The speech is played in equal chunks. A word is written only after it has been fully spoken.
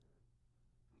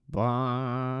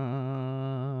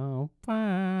Bow,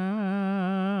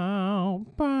 bow,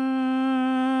 bow,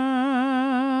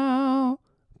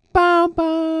 bow,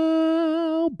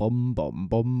 bow, bum, bum,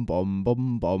 bum, bum,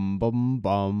 bum, bum, bum,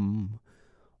 bum.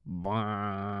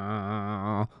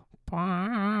 Bow,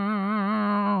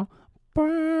 bow,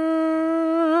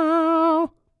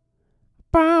 bow,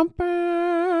 bow,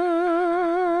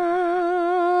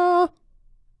 bow.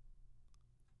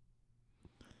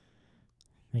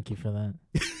 Thank you for that.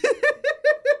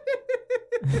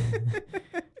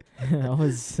 that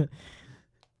was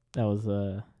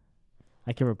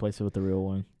I can replace it with the real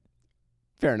one.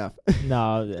 Fair enough.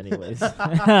 No, anyways.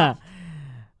 Hello,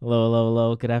 hello,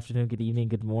 hello. Good afternoon, good evening,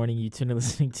 good morning. You tune in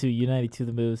listening to United to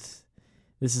the Moose.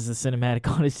 This is the Cinematic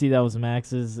Odyssey. That was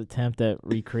Max's attempt at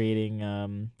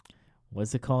recreating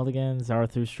what's it called again?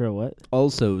 Zarathustra, what?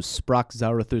 Also, Sprach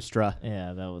Zarathustra.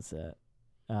 Yeah, that was it.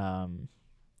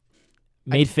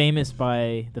 Made famous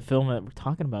by the film that we're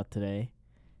talking about today.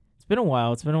 It's been a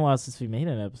while. It's been a while since we made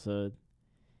an episode.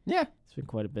 Yeah. It's been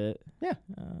quite a bit. Yeah.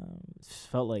 It's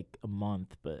felt like a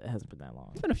month, but it hasn't been that long.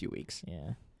 It's been a few weeks.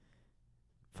 Yeah.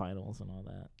 Finals and all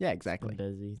that. Yeah, exactly.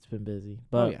 It's been busy.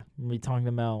 But yeah. we're talking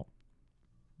about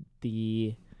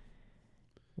within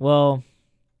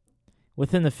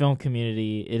the film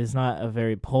community, it is not a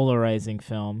very polarizing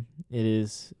film. It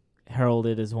is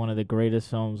heralded as one of the greatest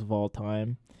films of all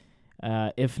time.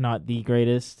 If not the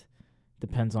greatest,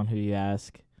 depends on who you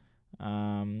ask.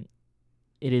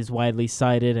 It is widely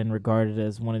cited and regarded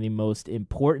as one of the most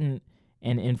important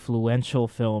and influential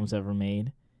films ever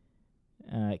made.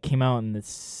 It came out in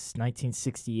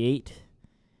 1968.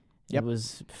 Yep. It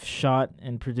was shot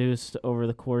and produced over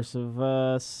the course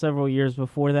of several years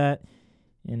before that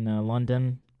in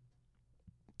London.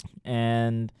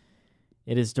 And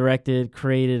it is directed,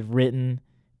 created, written,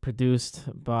 produced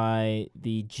by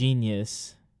the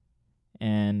genius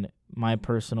and my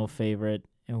personal favorite,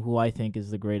 and who I think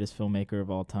is the greatest filmmaker of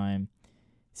all time,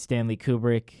 Stanley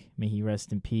Kubrick. May he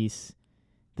rest in peace.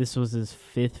 This was his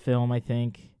 5th film, I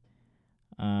think,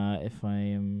 if I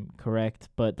am correct,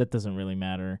 but that doesn't really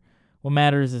matter. What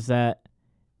matters is that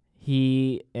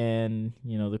he and,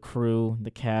 the crew,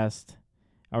 the cast,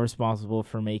 are responsible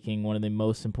for making one of the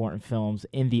most important films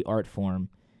in the art form,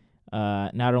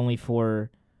 not only for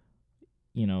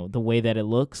the way that it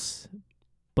looks,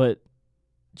 but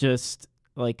just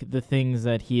like the things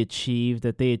that they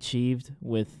achieved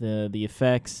with the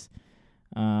effects,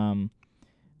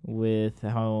 with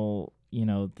how,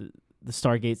 the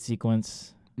Stargate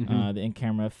sequence, the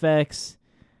in-camera effects,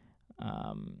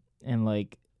 and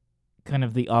like kind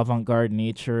of the avant-garde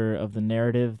nature of the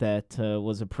narrative that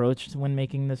was approached when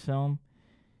making this film.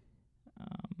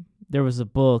 There was a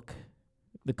book,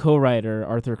 the co-writer,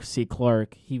 Arthur C.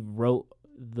 Clarke, he wrote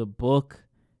the book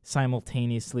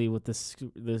simultaneously with the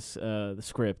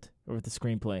script, or with the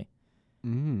screenplay.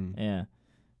 Yeah,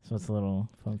 so it's a little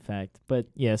fun fact. But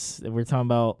yes, we're talking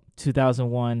about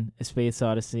 2001: A Space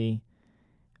Odyssey,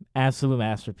 absolute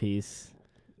masterpiece.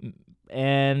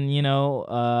 And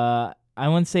I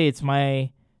wouldn't say it's my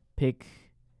pick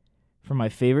for my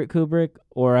favorite Kubrick,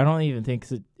 or I don't even think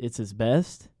it's his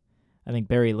best. I think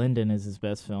Barry Lyndon is his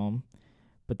best film,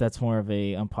 but that's more of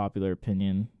a unpopular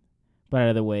opinion. But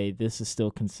either way, this is still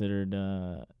considered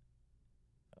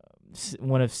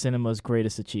one of cinema's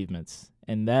greatest achievements,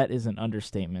 and that is an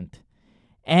understatement.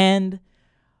 And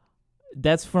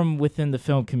that's from within the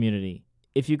film community.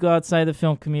 If you go outside the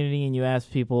film community and you ask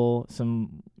people,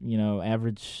 some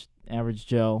average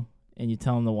Joe, and you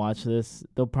tell them to watch this,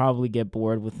 they'll probably get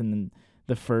bored within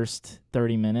the first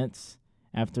 30 minutes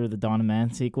after the Dawn of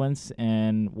Man sequence,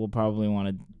 and will probably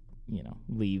want to,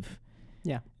 leave.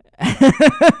 Yeah.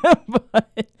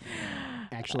 But,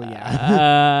 actually,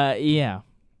 yeah. Yeah.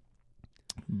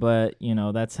 But,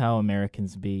 that's how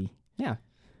Americans be. Yeah.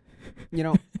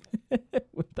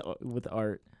 with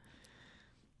art.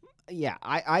 Yeah,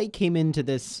 I came into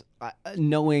this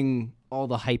knowing all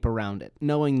the hype around it,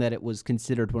 knowing that it was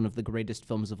considered one of the greatest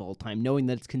films of all time, knowing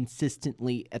that it's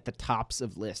consistently at the tops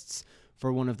of lists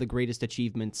for one of the greatest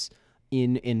achievements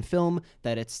in film,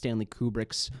 that it's Stanley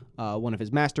Kubrick's one of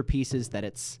his masterpieces, that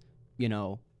it's,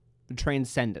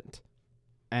 transcendent.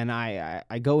 And I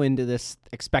go into this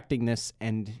expecting this,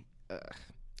 and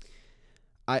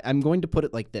I'm going to put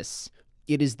it like this.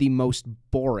 It is the most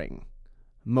boring,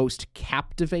 most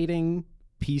captivating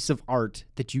piece of art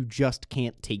that you just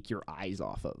can't take your eyes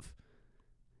off of.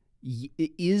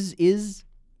 Is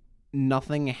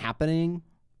nothing happening?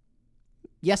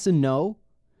 Yes and no,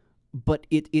 but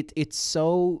it's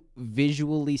so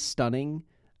visually stunning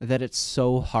that it's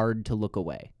so hard to look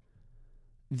away.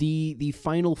 The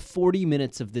final 40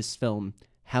 minutes of this film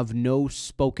have no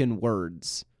spoken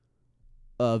words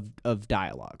of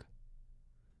dialogue.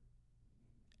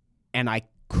 And I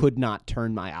could not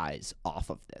turn my eyes off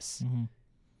of this. Mm-hmm.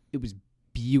 It was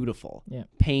beautiful, Yeah.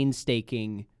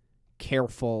 painstaking,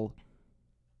 careful,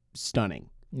 stunning.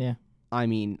 Yeah. I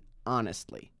mean,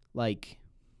 honestly, like,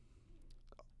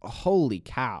 holy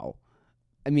cow.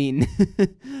 I mean,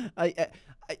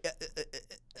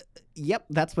 yep,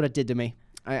 that's what it did to me.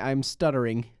 I'm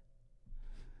stuttering.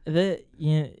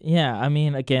 Yeah. I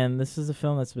mean, again, this is a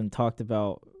film that's been talked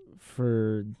about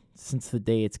since the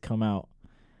day it's come out.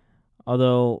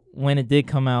 Although when it did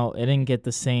come out, it didn't get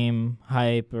the same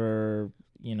hype or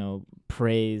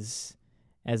praise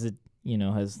as it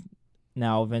has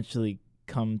now eventually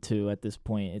come to at this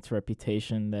point. Its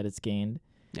reputation that it's gained.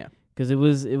 Yeah. Because it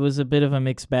was a bit of a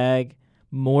mixed bag,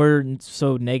 more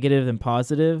so negative than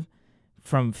positive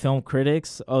from film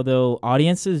critics, although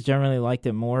audiences generally liked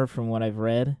it more from what I've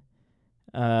read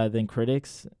than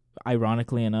critics,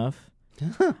 ironically enough.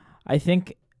 I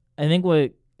think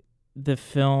what the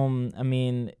film, I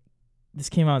mean, this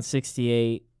came out in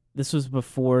 1968. This was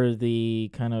before the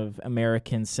kind of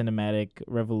American cinematic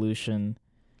revolution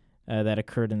that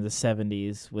occurred in the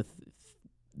 1970s with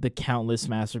the countless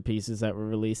masterpieces that were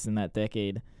released in that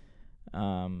decade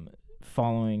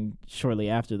following shortly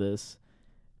after this.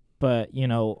 But,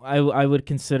 I would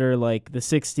consider like the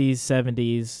 60s,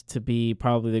 70s to be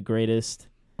probably the greatest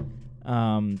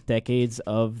decades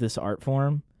of this art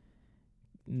form.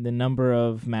 The number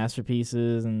of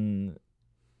masterpieces and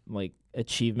like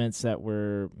achievements that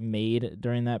were made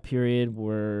during that period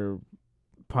were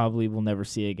probably we'll never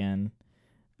see again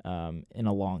in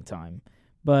a long time.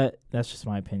 But that's just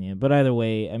my opinion. But either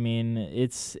way, I mean,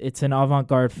 it's an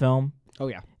avant-garde film. Oh,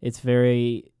 yeah.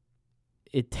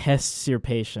 It tests your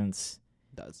patience.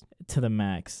 It does. To the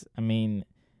max. I mean,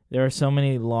 there are so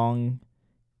many long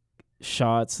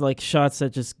shots, like shots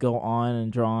that just go on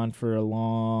and draw on for a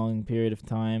long period of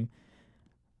time.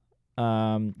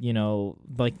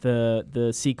 Like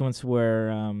the sequence where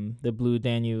the Blue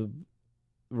Danube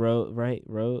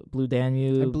Blue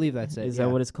Danube. I believe that's it. Is that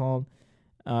what it's called?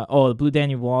 The Blue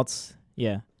Danube Waltz.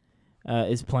 Yeah.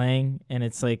 Is playing, and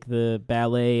it's like the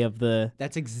ballet of the.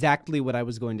 That's exactly what I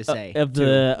was going to say. Of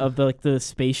the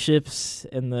spaceships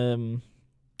and the.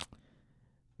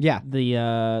 Yeah.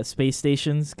 The space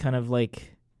stations, kind of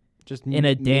like. Just in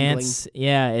a dance.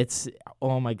 Yeah, it's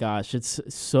oh my gosh, it's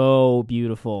so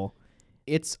beautiful.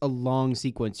 It's a long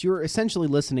sequence. You're essentially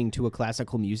listening to a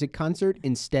classical music concert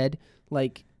instead.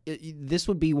 Like this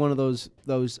would be one of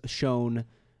those shown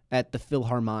at the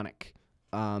Philharmonic.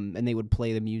 And they would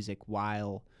play the music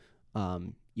while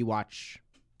you watch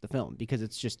the film because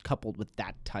it's just coupled with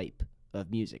that type of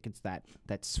music. It's that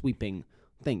sweeping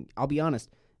thing. I'll be honest,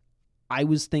 I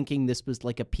was thinking this was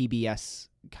like a PBS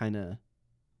kind of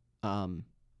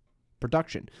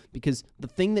production because the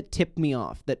thing that tipped me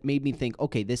off, that made me think,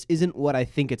 okay, this isn't what I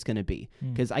think it's going to be,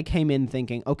 because I came in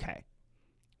thinking, okay,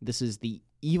 this is the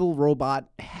evil robot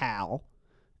Hal,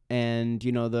 and,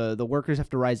 the workers have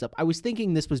to rise up. I was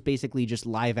thinking this was basically just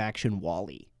live-action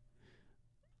WALL-E.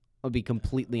 I'll be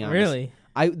completely honest. Really?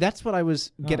 That's what I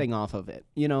was getting off of it.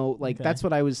 Okay. That's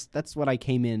what I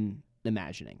came in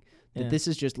imagining. That this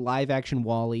is just live-action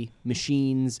WALL-E,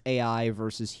 machines, AI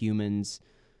versus humans,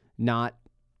 not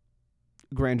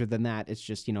grander than that. It's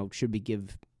just, should we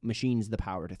give machines the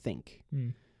power to think?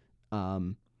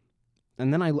 And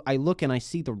then I look and I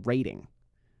see the rating.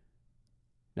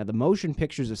 Now, the Motion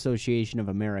Pictures Association of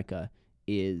America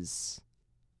is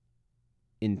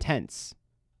intense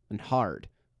and hard,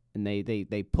 and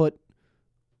they put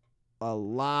a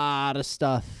lot of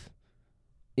stuff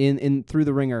in through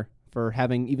the ringer for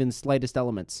having even slightest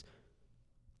elements.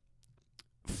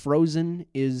 Frozen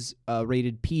is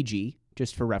rated PG,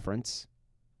 just for reference.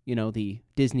 The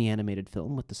Disney animated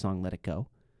film with the song Let It Go.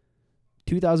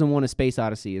 2001: A Space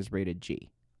Odyssey is rated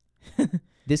G.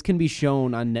 This can be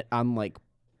shown on like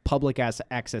public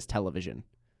access television,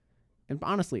 and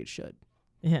honestly, it should.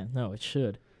 Yeah, no, it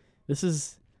should. This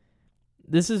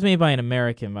is made by an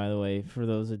American, by the way. For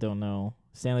those that don't know,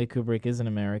 Stanley Kubrick is an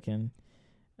American,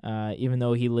 even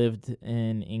though he lived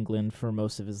in England for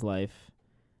most of his life.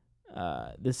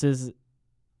 This is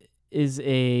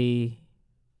an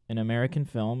American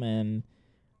film, and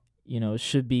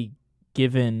should be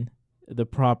given the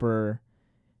proper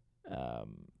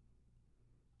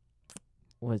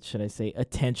what should I say,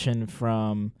 attention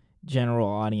from general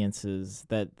audiences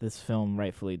that this film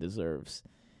rightfully deserves.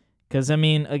 Because, I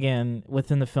mean, again,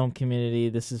 within the film community,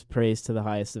 this is praise to the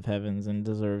highest of heavens and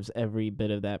deserves every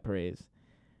bit of that praise.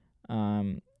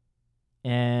 And,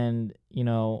 I'm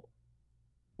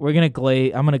going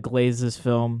to glaze this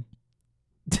film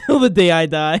till the day I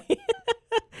die.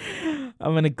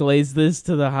 I'm gonna glaze this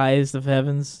to the highest of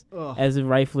heavens, as it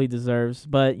rightfully deserves.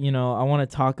 But I want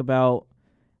to talk about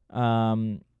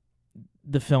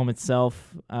the film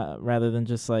itself, rather than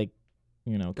just like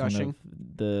gushing. kind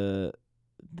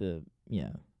of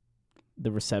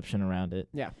the reception around it.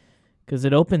 Yeah, because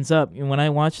it opens up. When I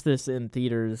watched this in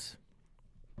theaters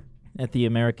at the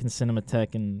American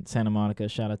Cinematheque in Santa Monica,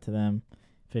 shout out to them.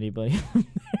 If anybody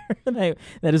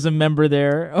that is a member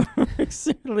there, or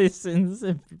listens,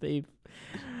 if they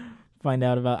find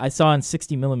out about. I saw in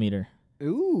 60 millimeter.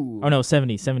 Ooh. Oh no,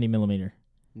 70 millimeter.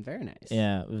 Very nice.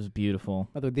 Yeah, it was beautiful.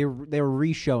 Although they were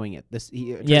re-showing it.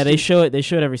 Yeah, they show it. They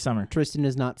show it every summer. Tristen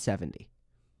is not 70.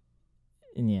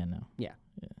 Yeah, no. Yeah.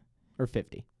 Or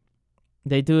 50.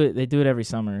 They do it. They do it every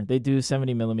summer. They do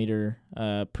 70 millimeter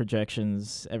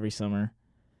projections every summer.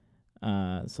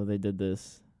 So they did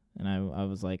this, and I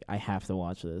was like, I have to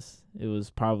watch this. It was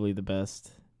probably the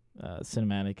best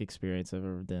cinematic experience I've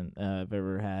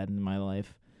ever had in my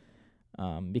life.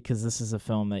 Because this is a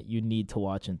film that you need to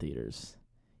watch in theaters.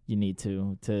 You need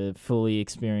to fully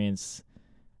experience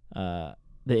the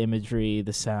imagery,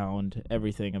 the sound,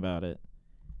 everything about it.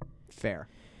 Fair.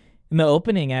 In the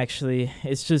opening, actually,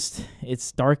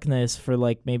 it's darkness for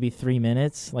like maybe 3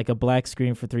 minutes, like a black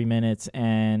screen for 3 minutes,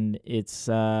 and it's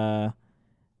the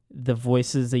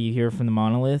voices that you hear from the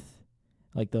monolith,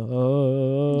 like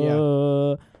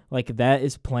like that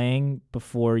is playing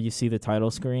before you see the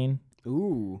title screen.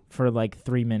 Ooh. For like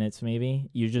 3 minutes, maybe.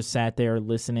 You just sat there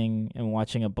listening and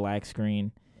watching a black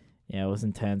screen. Yeah, it was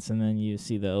intense. And then you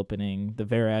see the opening, the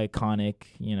very iconic,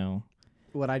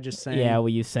 What I just sang. Yeah,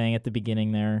 what you sang at the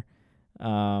beginning there.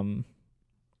 And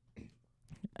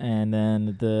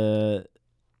then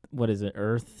what is it?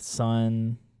 Earth,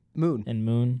 sun, Moon. and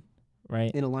moon, right?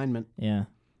 In alignment. Yeah.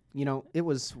 It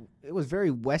was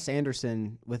very Wes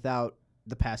Anderson without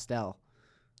the pastel.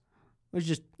 It was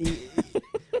just...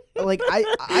 Like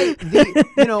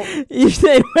you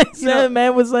say that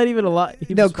man was not even alive.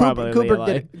 No,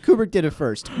 Kubrick did it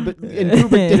first, and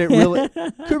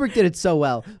Kubrick did it so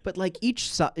well. But like each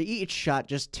shot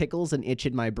just tickles an itch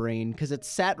in my brain because it's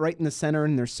sat right in the center,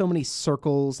 and there's so many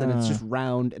circles, and it's just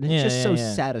round, and it's just so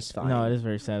satisfying. No, it is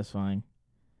very satisfying.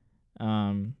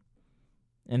 And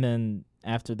then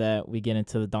after that, we get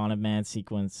into the Dawn of Man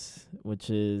sequence,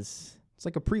 which is it's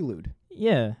like a prelude.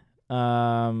 Yeah.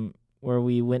 Where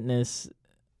we witness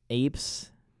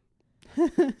apes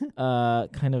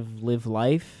kind of live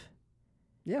life.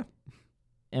 Yeah.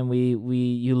 And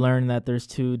you learn that there's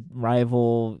two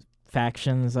rival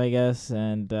factions, I guess,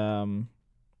 and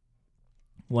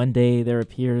one day there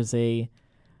appears a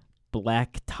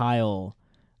black tile,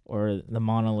 or the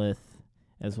monolith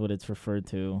as what it's referred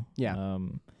to. Yeah.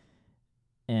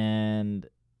 And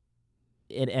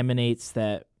it emanates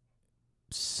that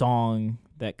song,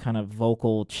 that kind of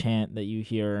vocal chant that you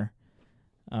hear,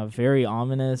 very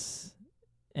ominous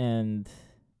and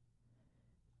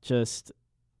just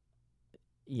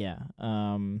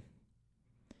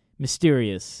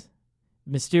mysterious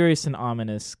and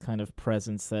ominous kind of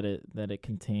presence that it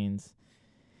contains.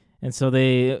 And so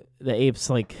the apes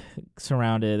like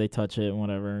surround it, they touch it and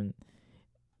whatever,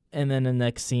 and then the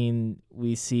next scene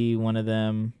we see one of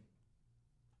the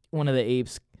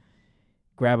apes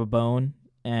grab a bone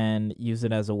and use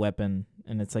it as a weapon,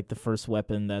 and it's like the first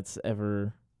weapon that's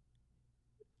ever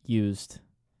used.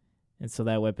 And so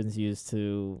that weapon's used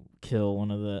to kill one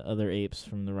of the other apes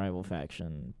from the rival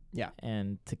faction. Yeah.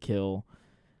 And to kill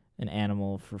an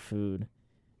animal for food.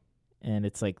 And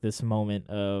it's like this moment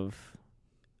of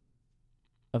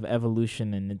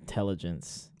evolution and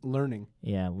intelligence. Learning.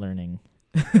 Yeah, learning.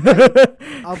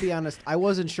 I'll be honest, I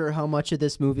wasn't sure how much of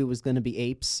this movie was going to be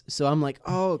apes, so I'm like,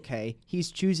 oh, okay,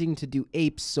 he's choosing to do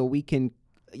apes so we can,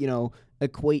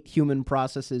 equate human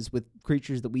processes with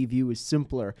creatures that we view as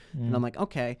simpler. And I'm like,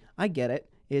 okay, I get it.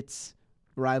 It's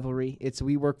rivalry. It's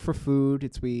we work for food.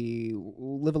 It's we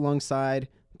live alongside,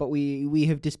 but we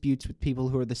have disputes with people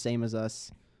who are the same as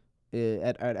us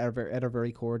at our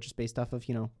very core, just based off of,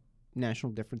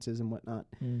 national differences and whatnot.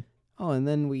 Oh, and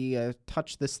then we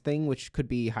touch this thing, which could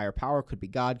be higher power, could be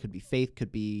God, could be faith,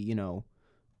 could be,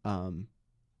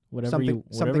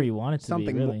 whatever you want it to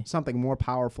be, really. Something more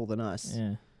powerful than us.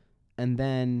 Yeah. And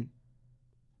then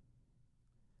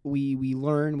we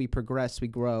learn, we progress, we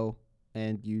grow,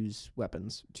 and use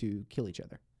weapons to kill each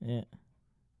other. Yeah.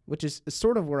 Which is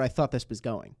sort of where I thought this was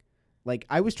going. Like,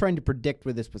 I was trying to predict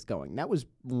where this was going. That was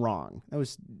wrong. That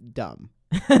was dumb.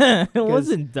 It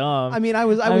wasn't dumb. I mean, I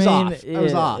was off. I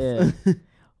was off. Yeah.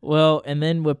 Well, and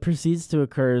then what proceeds to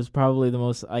occur is probably the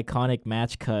most iconic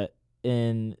match cut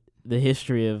in the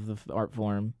history of the art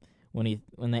form, when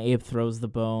the ape throws the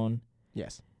bone.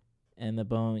 Yes. And the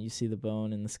bone, you see the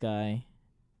bone in the sky,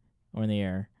 or in the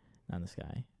air, not in the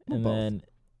sky, Well,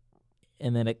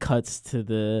 and then it cuts to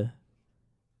the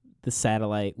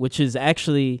satellite, which is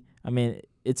actually, I mean,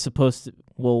 it's supposed to.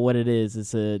 Well, what it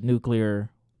is a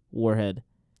nuclear warhead.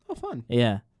 Oh, fun.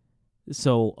 Yeah.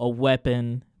 So a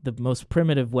weapon, the most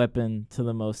primitive weapon to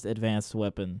the most advanced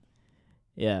weapon.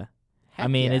 Yeah. Heck I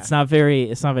mean, yeah. it's not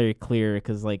very clear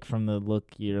because like from the look,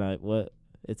 you're like, what?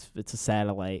 It's a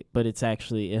satellite, but it's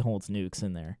actually, it holds nukes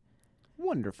in there.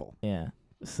 Wonderful. Yeah.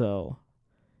 So,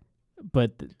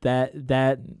 but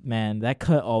that man, that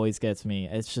cut always gets me.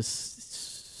 It's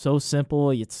just so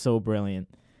simple. It's so brilliant.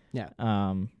 Yeah.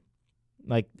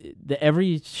 Like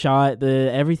every shot,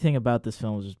 everything about this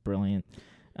film is just brilliant.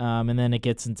 And then it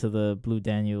gets into the Blue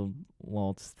Daniel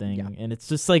waltz thing, and it's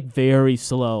just like very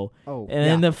slow. Oh, and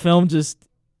then the film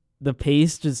the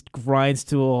pace just grinds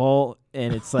to a halt,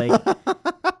 and it's like, all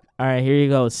right, here you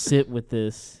go, sit with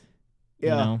this. You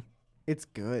know? It's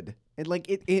good.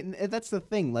 It that's the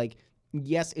thing. Like,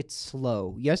 yes, it's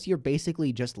slow. Yes, you're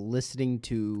basically just listening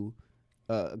to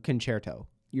concerto.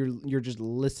 You're just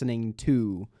listening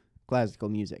to classical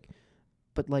music,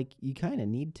 but like you kind of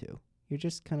need to. You're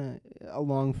just kind of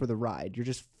along for the ride. You're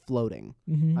just floating,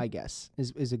 I guess,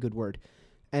 is a good word.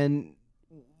 And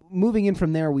moving in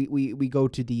from there, we go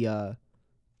to the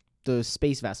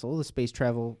space vessel, the space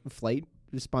travel flight,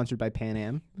 sponsored by Pan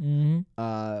Am.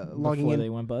 Logging Before in. they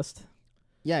went bust.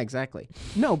 Yeah, exactly.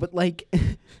 No, but like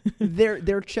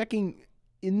they're checking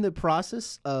in the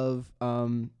process of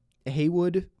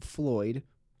Haywood Floyd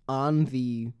on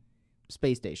the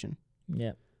space station.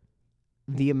 Yeah.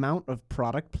 The amount of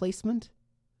product placement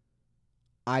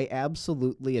I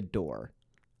absolutely adore.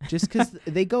 Just because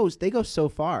they go so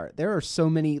far. There are so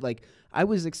many, like,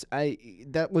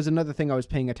 that was another thing I was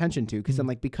paying attention to, because I'm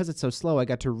like, because it's so slow, I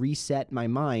got to reset my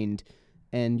mind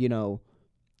and,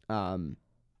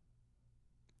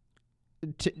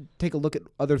 take a look at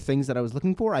other things that I was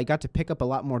looking for. I got to pick up a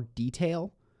lot more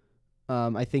detail,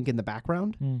 I think, in the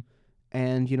background.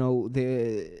 And,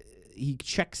 he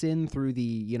checks in through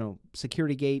the,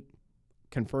 security gate,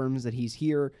 confirms that he's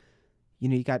here.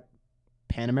 You got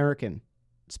Pan American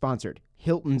sponsored.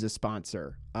 Hilton's a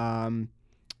sponsor.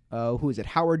 Who is it?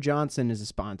 Howard Johnson is a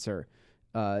sponsor.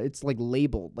 It's like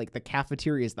labeled, like the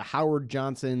cafeteria is the Howard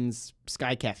Johnson's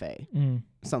Sky Cafe,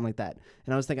 something like that.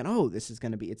 And I was thinking, oh, it's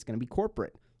going to be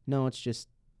corporate. No, it's just,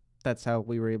 that's how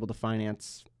we were able to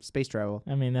finance space travel.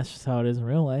 I mean, that's just how it is in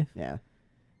real life. Yeah.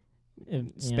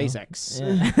 SpaceX.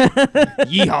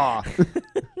 Yeehaw.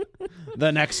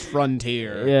 The next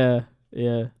frontier.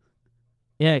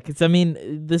 Yeah, because, I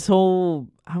mean, this whole,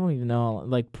 I don't even know,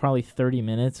 like probably 30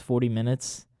 minutes, 40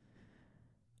 minutes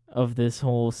of this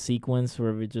whole sequence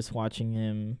where we're just watching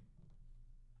him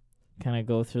kind of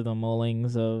go through the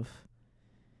mullings of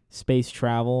space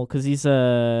travel, because he's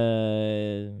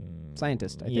a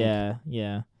scientist, I think.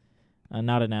 Yeah.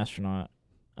 Not an astronaut.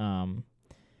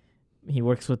 He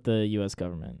works with the U.S.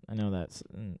 government. I know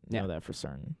that for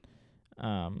certain.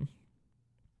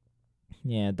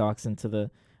 Docks into the...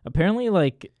 Apparently,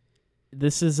 like,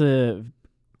 this is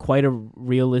quite a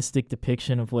realistic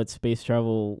depiction of what space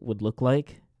travel would look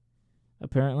like.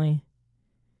 Apparently,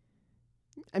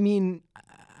 I mean,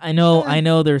 I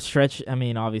know they're stretch. I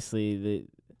mean, obviously,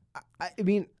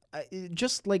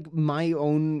 just like my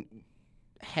own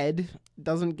head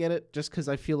doesn't get it. Just because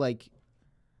I feel like,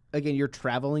 again, you're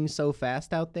traveling so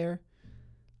fast out there,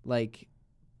 like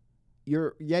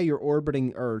you're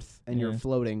orbiting Earth and you're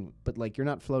floating, but like you're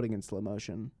not floating in slow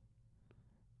motion.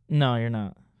 No, you're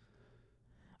not.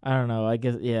 I don't know. I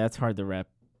guess it's hard to wrap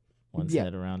one's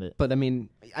head around it. But I mean,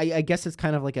 I guess it's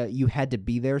kind of like a you had to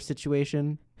be there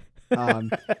situation.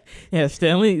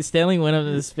 Stanley went up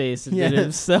into space and did it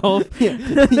himself.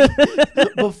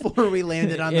 Before we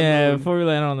landed on the moon. Yeah, before we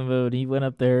landed on the moon, he went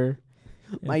up there.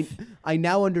 I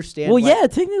now understand. Well,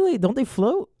 technically, don't they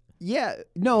float? Yeah,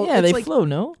 no. Yeah, they float,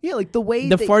 no? Yeah, like the way...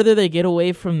 farther they get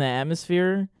away from the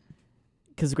atmosphere,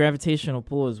 because gravitational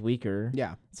pull is weaker.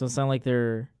 Yeah. So it's not like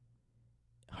they're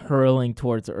hurling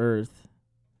towards Earth.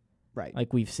 Right.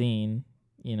 Like we've seen,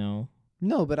 No,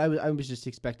 but I was just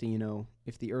expecting,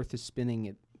 if the Earth is spinning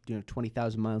at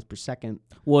 20,000 miles per second.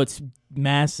 Well, it's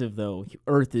massive though.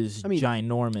 Earth is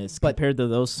ginormous compared to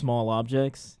those small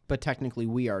objects. But technically,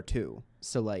 we are too.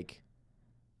 So like,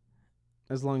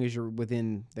 as long as you're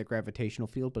within the gravitational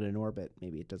field, but in orbit,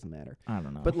 maybe it doesn't matter. I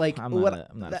don't know. But like, I'm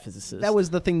not a physicist. That was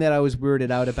the thing that I was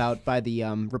weirded out about by the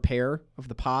repair of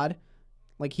the pod.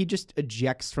 Like he just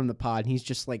ejects from the pod, and he's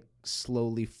just like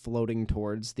slowly floating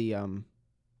towards the.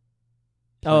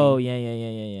 Oh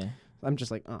yeah. I'm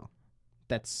just like, oh,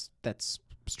 that's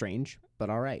strange, but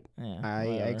all right. Yeah, I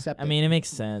whatever. accept I it. mean, it makes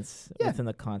sense Yeah. within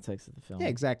the context of the film. Yeah,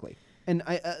 exactly. And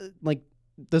I like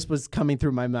this was coming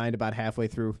through my mind about halfway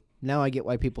through. Now I get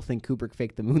why people think Kubrick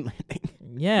faked the moon landing.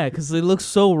 Yeah, because it looks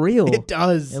so real. It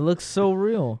does. It looks so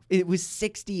real. It was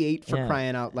 68 for Yeah.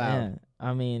 crying out loud. Yeah.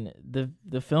 I mean,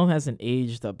 the film hasn't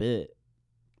aged a bit.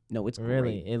 No, it's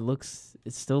Really, great.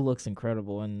 it still looks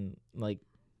incredible and like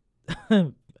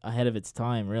ahead of its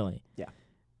time, really. Yeah.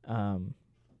 Um,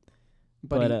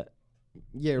 But, but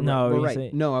yeah, no, we're you right.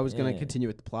 say- No, I was going to yeah. continue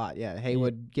with the plot. Yeah,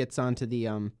 Haywood gets onto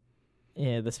the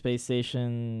yeah, the space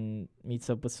station meets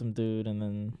up with some dude, and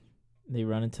then they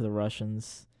run into the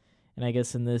Russians. And I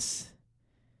guess in this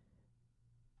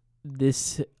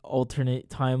alternate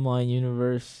timeline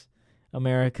universe,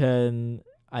 America and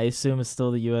I assume it's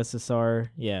still the USSR.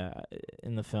 Yeah,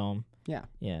 in the film. Yeah.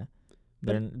 Yeah.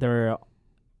 But-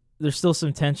 There's still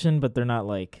some tension, but they're not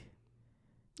like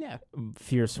Yeah.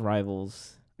 fierce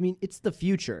rivals. I mean, it's the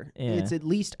future. Yeah. It's at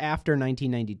least after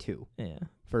 1992, Yeah.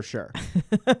 for sure.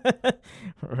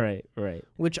 Right.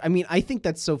 Which, I mean, I think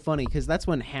that's so funny because that's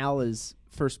when HAL is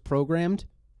first programmed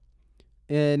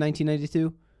in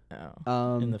 1992.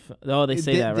 Oh. They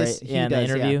say that, right? he Yeah, in does,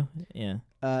 the interview. Yeah.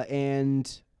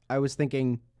 And I was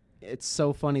thinking it's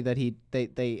so funny that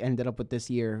they ended up with this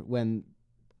year when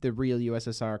the real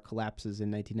USSR collapses in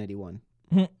 1991.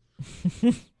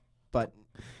 But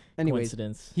anyways,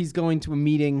 Coincidence. he's going to a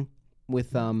meeting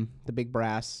with the big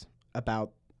brass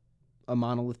about a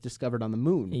monolith discovered on the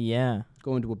moon. Yeah.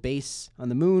 Going to a base on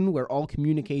the moon where all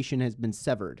communication has been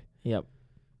severed. Yep.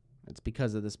 It's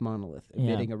because of this monolith Yeah.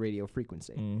 emitting a radio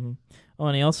frequency. Mm-hmm. Oh,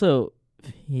 and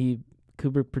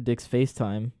Kubrick predicts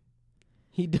FaceTime.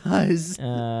 He does.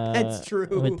 That's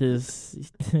true. With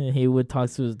this, he would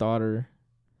talk to his daughter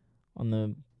on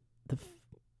the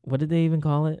what did they even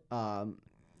call it? I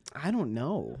don't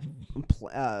know.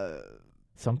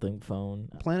 Something phone.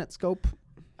 Planet scope.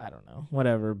 I don't know.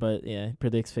 Whatever, but yeah,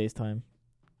 predicts FaceTime.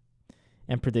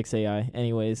 And predicts AI.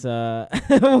 Anyways,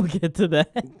 we'll get to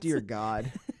that. Dear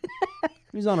God.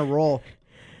 He's on a roll.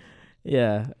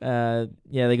 Yeah.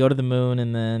 They go to the moon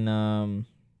and then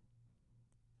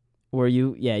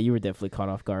you were definitely caught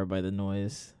off guard by the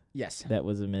noise Yes. that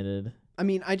was emitted. I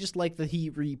mean, I just like that he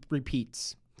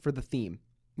repeats for the theme.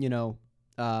 You know,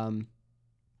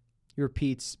 he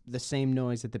repeats the same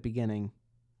noise at the beginning,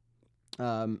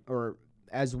 or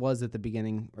as was at the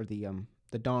beginning, or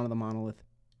the dawn of the monolith.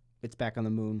 It's back on the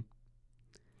moon.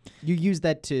 You use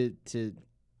that to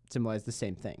symbolize the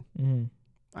same thing. Mm-hmm.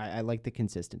 I like the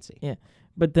consistency. Yeah,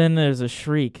 but then there's a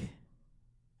shriek.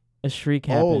 A shriek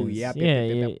happens. Oh, yep,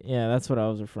 yeah. That's what I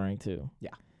was referring to.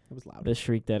 It was loud. The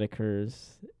shriek that occurs.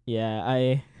 Yeah,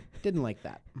 I Didn't like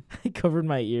that. covered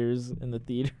my ears in the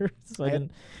theater, so I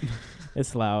didn't.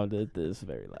 It's loud. It is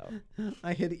very loud.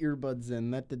 I hit earbuds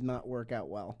in. That did not work out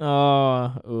well.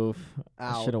 Oh, oof!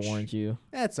 I should have Ouch. warned you.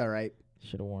 That's all right.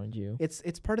 Should have warned you.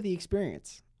 It's part of the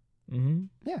experience. Mm-hmm.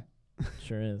 Yeah.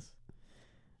 Sure is.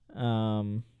 I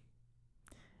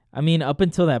mean, up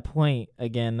until that point,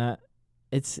 again,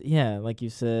 it's like you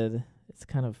said, it's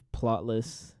kind of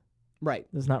plotless. Right.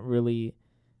 There's not really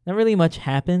much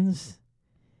happens.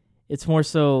 It's more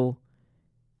so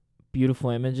beautiful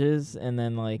images and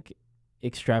then like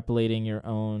extrapolating your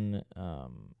own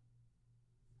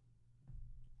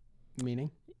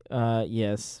Meaning?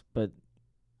 Yes, but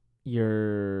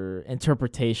your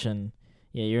interpretation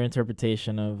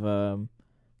of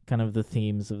kind of the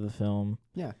themes of the film.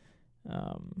 Yeah.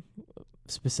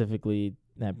 Specifically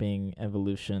that being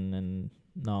evolution and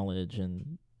knowledge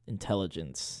and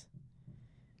intelligence.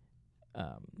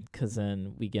 'Cause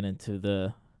then we get into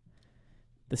the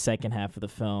second half of the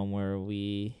film where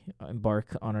we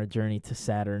embark on our journey to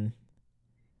Saturn.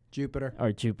 Jupiter.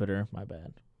 Or Jupiter, my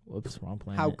bad. Whoops, wrong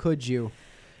planet. How could you?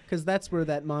 Because that's where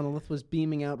that monolith was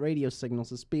beaming out radio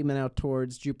signals. It's beaming out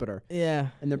towards Jupiter.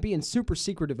 Yeah. And they're being super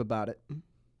secretive about it.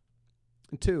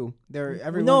 Too.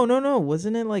 Everyone. No.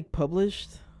 Wasn't it like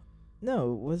published?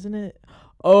 No, wasn't it?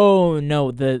 Oh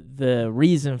no, the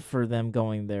reason for them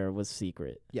going there was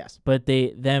secret, Yes. but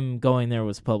them going there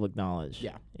was public knowledge.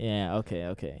 Yeah. Yeah.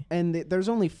 Okay. And there's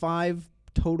only 5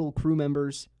 total crew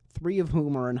members, 3 of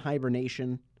whom are in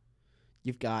hibernation.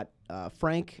 You've got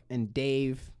Frank and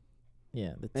Dave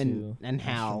Yeah. The and two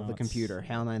Hal, the astronauts. computer,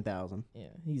 Hal 9000. Yeah.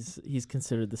 He's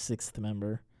considered the 6th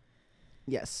member.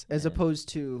 Yes, as Yeah. opposed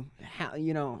to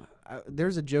Hal.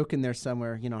 There's a joke in there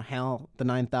somewhere. Hal the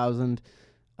 9000,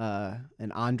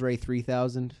 and Andre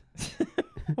 3000.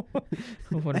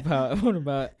 What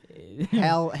about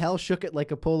Hal shook it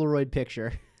like a Polaroid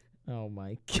picture. Oh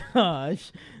my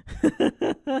gosh.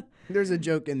 There's a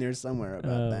joke in there somewhere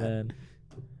about that. Man.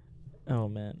 Oh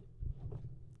man.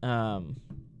 But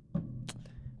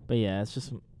yeah, it's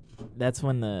just that's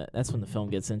when the film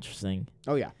gets interesting.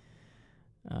 Oh yeah.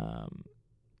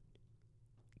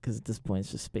 Because at this point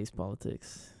it's just space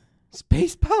politics.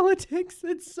 Space politics.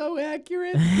 It's so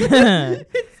accurate.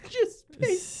 It's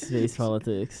just space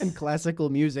politics and classical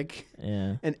music.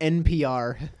 Yeah. And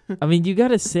NPR. I mean, you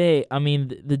gotta say,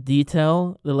 the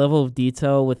detail, the level of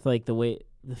detail with like the way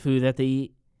the food that they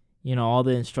eat, all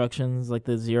the instructions, like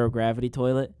the zero gravity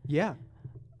toilet. Yeah.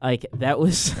 Like that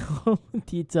was so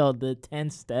detailed. The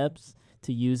 10 steps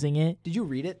to using it. Did you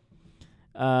read it?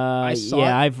 I saw it.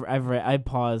 I've read. I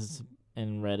paused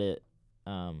and read it,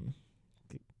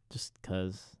 just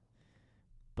cause.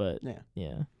 But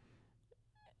yeah.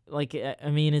 Like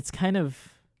it's kind of,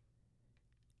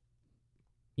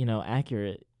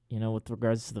 accurate. With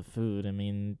regards to the food.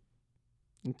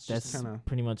 It's that's just kinda,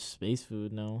 pretty much space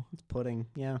food. No, it's pudding.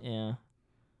 Yeah. Yeah.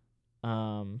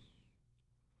 And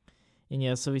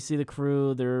yeah, so we see the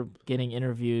crew. They're getting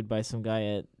interviewed by some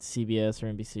guy at CBS or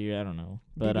NBC. I don't know,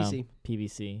 but BBC.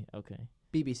 PBC. Okay.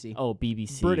 BBC. Oh,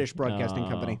 BBC. British Broadcasting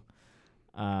Company.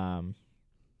 And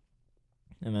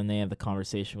then they have the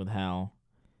conversation with Hal.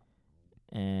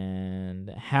 And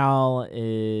Hal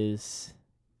is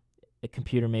a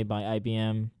computer made by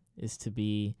IBM. Is to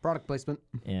be product placement.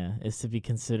 Yeah, is to be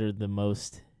considered the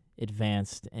most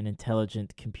advanced and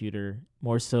intelligent computer,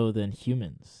 more so than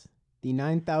humans. The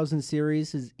 9000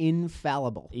 series is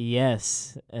infallible.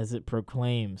 Yes, as it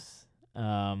proclaims.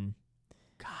 God.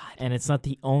 And it's not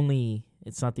the only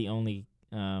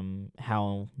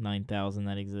HAL 9000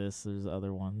 that exists. There's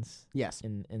other ones. Yes.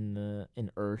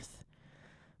 In Earth.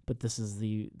 But this is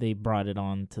they brought it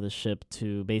on to the ship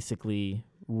to basically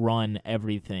run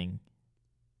everything.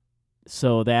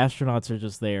 So the astronauts are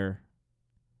just there.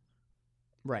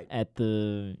 Right. At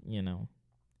the,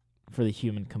 for the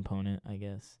human component, I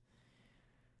guess.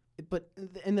 But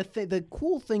the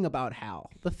cool thing about HAL,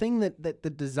 the thing that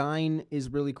the design is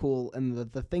really cool, and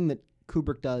the thing that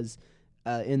Kubrick does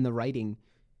in the writing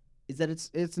is that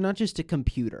it's not just a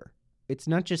computer. It's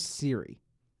not just Siri.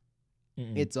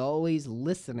 Mm-mm. It's always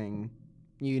listening,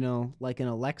 like an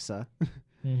Alexa.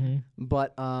 Mm-hmm.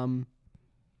 But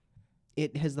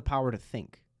it has the power to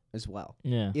think as well.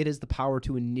 Yeah. It has the power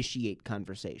to initiate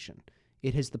conversation.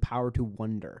 It has the power to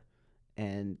wonder.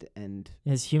 And it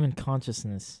has human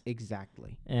consciousness.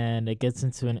 Exactly. And it gets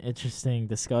into an interesting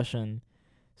discussion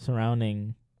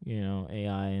surrounding,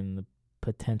 AI and the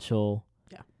potential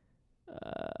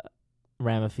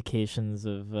ramifications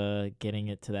of getting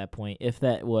it to that point, if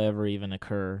that will ever even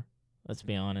occur. Let's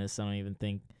be honest, I don't even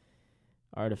think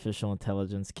artificial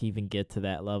intelligence can even get to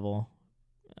that level,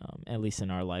 at least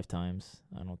in our lifetimes.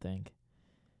 I don't think.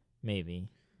 Maybe,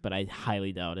 but I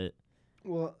highly doubt it.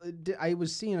 Well, I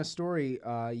was seeing a story.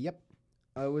 It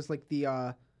was like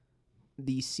one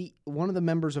of the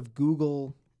members of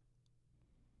Google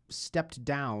stepped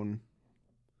down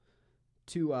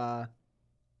to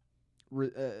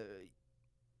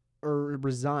or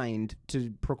resigned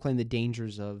to proclaim the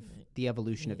dangers of the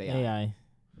evolution of AI. AI,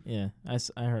 yeah, I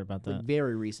heard about that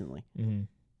very recently. Mm-hmm.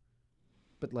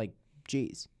 But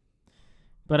geez.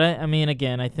 But I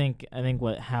think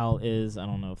what HAL is, I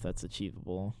don't know if that's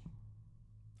achievable.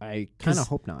 I kind of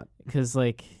hope not. Because,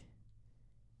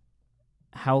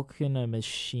 how can a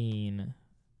machine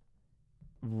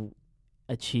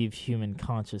achieve human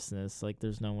consciousness?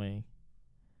 There's no way.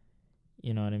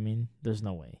 You know what I mean? There's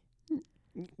no way.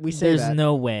 We say there's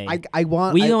no way.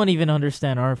 We don't even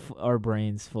understand our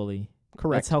brains fully.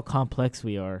 Correct. That's how complex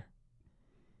we are.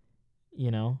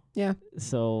 Yeah.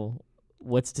 So,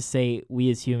 what's to say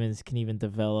we as humans can even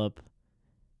develop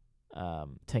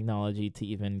technology to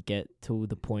even get to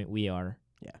the point we are,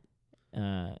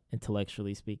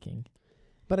 intellectually speaking.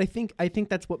 But I think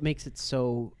that's what makes it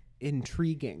so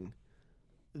intriguing,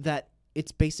 that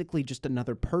it's basically just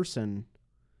another person,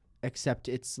 except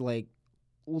it's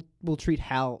we'll treat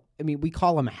Hal. We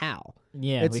call him Hal.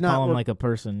 Yeah, we call him like a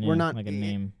person. Yeah, we're not like a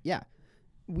name. Yeah,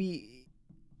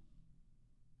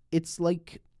 it's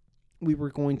like we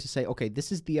were going to say, okay,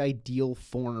 this is the ideal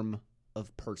form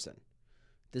of person.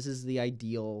 This is the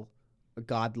ideal,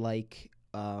 godlike,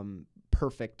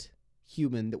 perfect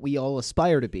human that we all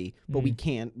aspire to be, but we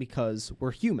can't because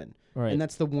we're human. Right. And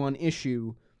that's the one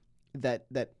issue that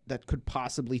could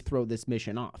possibly throw this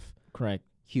mission off. Correct.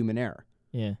 Human error.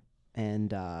 Yeah.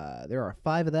 And there are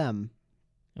 5 of them.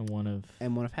 And one of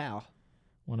Hal.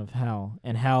 One of Hal.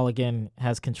 And Hal, again,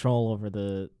 has control over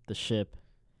the ship.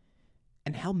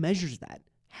 And Hal measures that.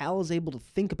 Hal is able to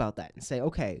think about that and say,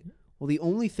 okay, well, the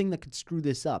only thing that could screw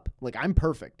this up, I'm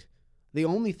perfect. The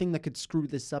only thing that could screw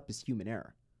this up is human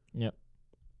error. Yep.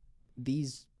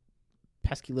 These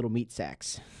pesky little meat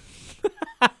sacks.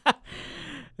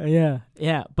 Yeah.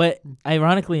 But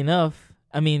ironically enough,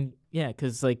 I mean, yeah,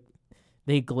 because like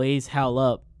they glaze Hal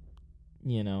up,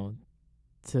 you know,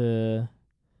 they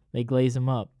glaze him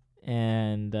up,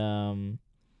 and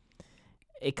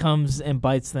it comes and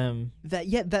bites them.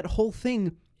 That whole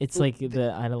thing. It's like not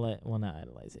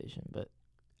idolization, but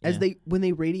as when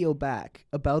they radio back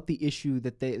about the issue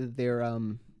that their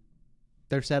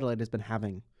satellite has been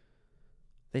having.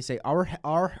 They say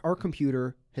our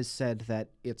computer has said that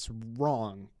it's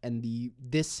wrong, and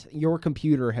your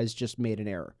computer has just made an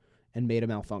error and made a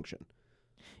malfunction.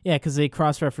 Yeah, because they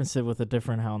cross-referenced it with a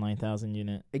different HAL 9000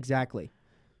 unit. Exactly.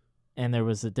 And there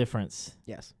was a difference.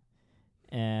 Yes.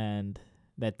 And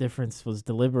that difference was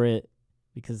deliberate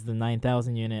because the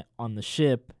 9000 unit on the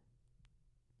ship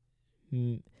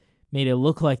made it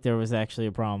look like there was actually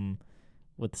a problem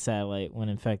with the satellite when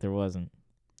in fact there wasn't.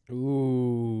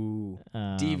 Ooh,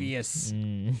 devious.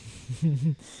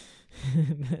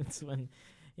 That's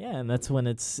when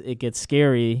it gets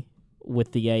scary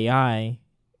with the AI.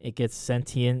 It gets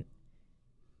sentient.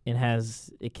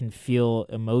 It can feel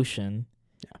emotion.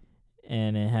 Yeah.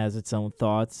 And it has its own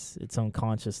thoughts, its own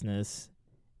consciousness,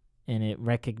 and it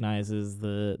recognizes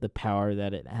the power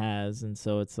that it has. And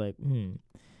so it's like,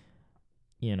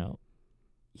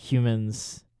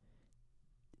 humans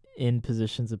in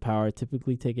positions of power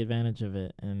typically take advantage of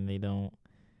it, and they don't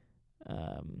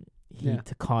heed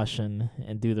to caution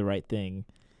and do the right thing.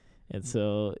 And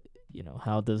so,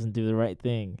 Hal doesn't do the right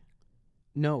thing.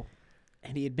 No,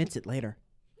 and he admits it later.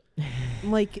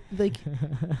 like the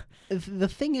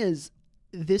thing is,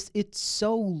 it's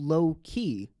so low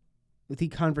key with the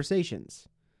conversations.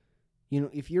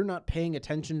 If you're not paying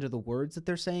attention to the words that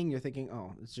they're saying, you're thinking,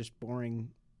 oh, it's just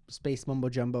boring space mumbo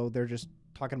jumbo. They're just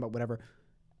talking about whatever.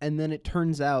 And then it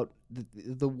turns out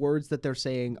the words that they're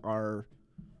saying are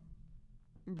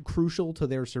crucial to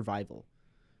their survival.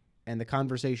 And the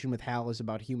conversation with Hal is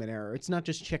about human error. It's not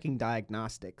just checking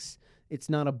diagnostics. It's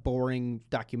not a boring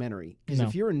documentary. Because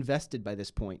if you're invested by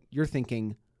this point, you're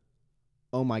thinking,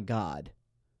 oh my God,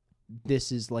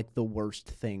 this is like the worst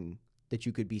thing that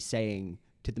you could be saying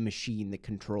to the machine that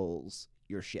controls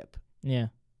your ship. Yeah.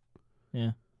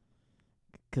 Yeah.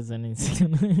 Because then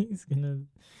he's gonna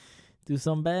do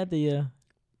something bad to you.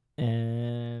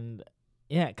 And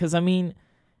yeah, because I mean,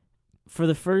 for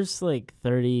the first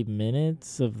 30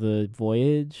 minutes of the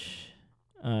voyage,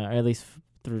 or at least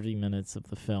 30 minutes of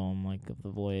the film, of the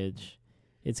voyage,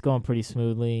 it's going pretty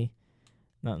smoothly.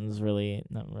 Nothing really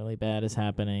bad is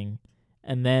happening.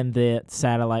 And then the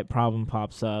satellite problem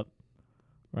pops up,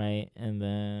 right? And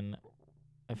then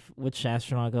which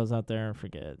astronaut goes out there? I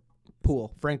forget.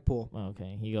 Frank Poole. Oh,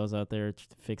 okay, he goes out there,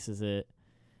 fixes it,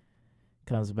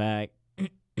 comes back.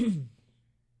 Yeah,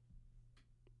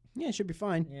 it should be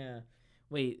fine. Yeah.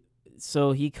 Wait,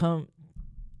 so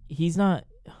he's not...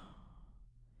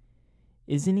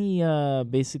 Isn't he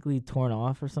basically torn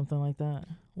off or something like that?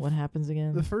 What happens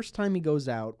again? The first time he goes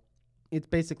out, it's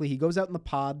basically he goes out in the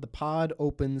pod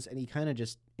opens, and he kind of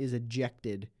just is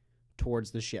ejected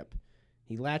towards the ship.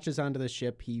 He latches onto the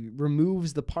ship. He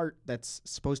removes the part that's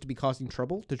supposed to be causing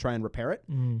trouble to try and repair it.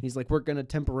 He's like, we're going to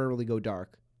temporarily go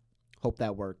dark. Hope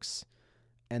that works.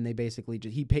 And they basically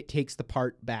he takes the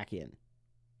part back in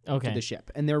to the ship.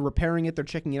 And they're repairing it. They're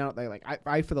checking it out. They're like,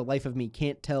 I for the life of me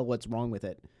can't tell what's wrong with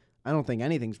it. I don't think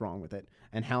anything's wrong with it.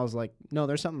 And Hal's like, no,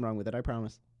 there's something wrong with it. I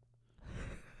promise.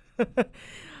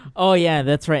 Oh, yeah,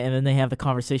 that's right. And then they have the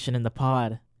conversation in the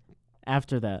pod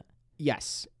after that.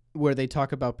 Yes, where they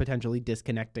talk about potentially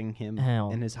disconnecting him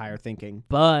and his higher thinking.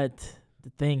 But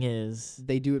the thing is...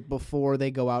 They do it before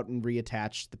they go out and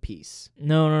reattach the piece.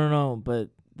 No. But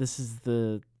this is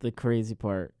the crazy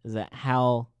part, is that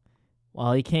Hal,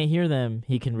 while he can't hear them,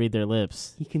 he can read their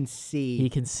lips. He can see.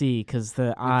 He can see because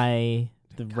the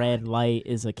red light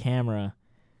is a camera.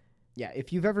 Yeah,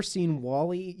 if you've ever seen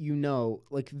WALL-E,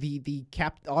 the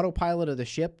autopilot of the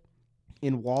ship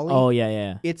in WALL-E. Oh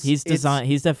yeah. He's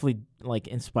definitely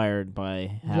inspired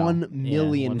by Hal.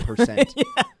 1,000,000%. Yeah,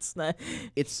 it's not.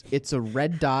 It's a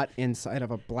red dot inside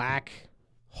of a black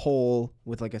hole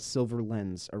with a silver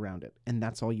lens around it, and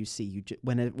that's all you see.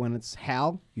 When it's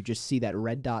Hal, you just see that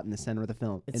red dot in the center of the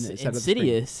film. It's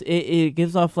insidious. It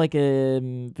gives off a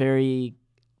very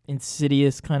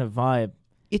insidious kind of vibe.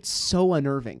 It's so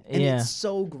unnerving, and it's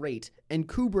so great. And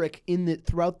Kubrick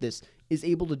throughout this is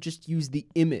able to just use the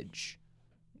image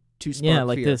to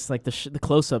spark fear. This, the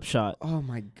close-up shot. Oh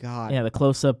my God! Yeah, the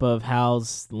close-up of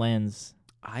Hal's lens.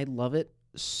 I love it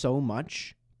so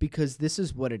much because this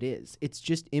is what it is. It's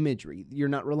just imagery. You're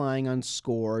not relying on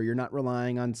score. You're not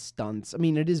relying on stunts. I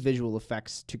mean, it is visual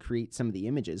effects to create some of the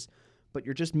images, but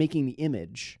you're just making the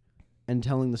image and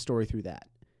telling the story through that.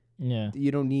 Yeah.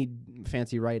 You don't need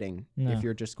fancy writing No. if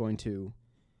you're just going to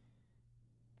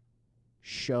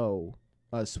show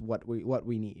us what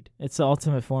we need. It's the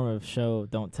ultimate form of show,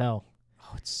 don't tell.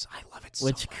 Oh, I love it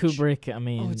Which so much. Kubrick, I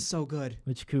mean, Oh, it's so good.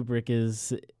 which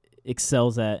Kubrick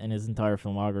excels at in his entire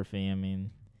filmography. I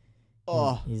mean,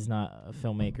 he's not a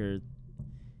filmmaker.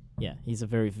 Yeah, he's a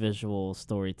very visual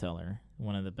storyteller.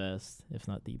 One of the best, if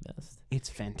not the best. It's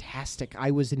fantastic.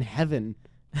 I was in heaven.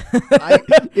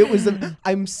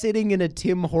 I'm sitting in a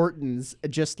Tim Hortons,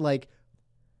 just like,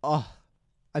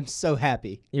 I'm so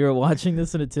happy. You were watching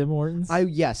this in a Tim Hortons?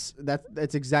 Yes,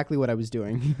 that's exactly what I was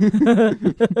doing.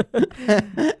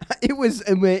 It was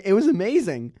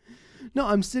amazing. No,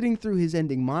 I'm sitting through his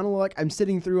ending monologue. I'm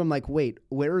like, wait,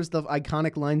 where is the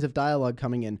iconic lines of dialogue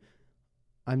coming in?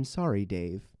 I'm sorry,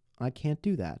 Dave. I can't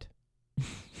do that.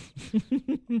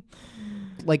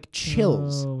 Like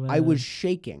chills. Oh, I was man.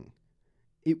 shaking.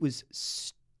 It was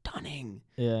stunning.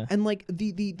 Yeah. And like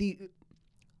he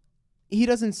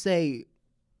doesn't say,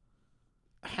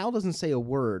 Hal doesn't say a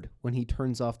word when he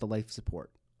turns off the life support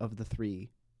of the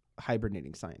 3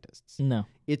 hibernating scientists. No.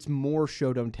 It's more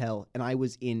show don't tell, and I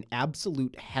was in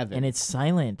absolute heaven. And it's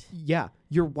silent. Yeah,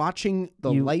 you're watching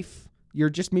the life. You're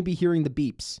just maybe hearing the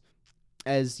beeps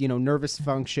as, nervous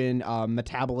function,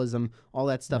 metabolism, all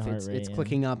that stuff. It's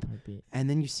clicking up, and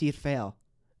then you see it fail,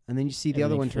 and then you see the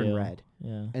other one turn red.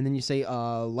 Yeah. And then you say,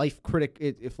 life critic.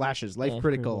 It flashes. Life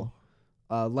critical.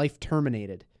 Life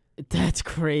terminated. That's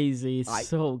crazy. It's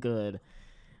so good.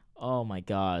 Oh my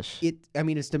gosh.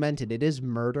 It's demented. It is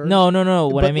murder. No.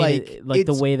 What but I mean, like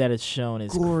the way that it's shown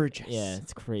is gorgeous.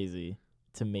 It's crazy.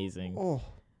 It's amazing. Oh,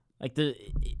 Like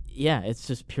it's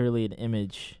just purely an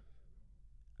image.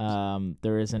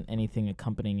 There isn't anything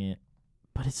accompanying it,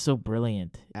 but it's so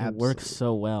brilliant. It works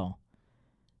so well,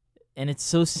 and it's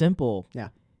so simple. Yeah.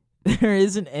 There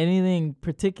isn't anything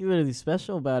particularly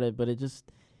special about it, but it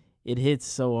hits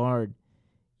so hard,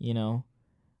 And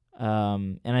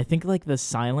I think like the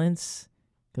silence,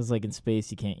 because like in space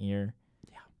you can't hear.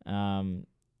 Yeah. And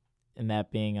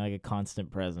that being like a constant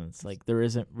presence, like there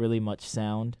isn't really much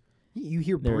sound. You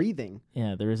hear breathing.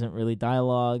 Yeah, there isn't really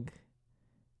dialogue,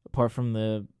 apart from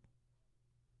the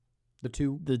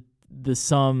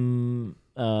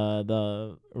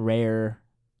rare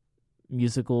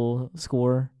musical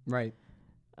score. Right.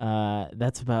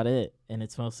 That's about it, and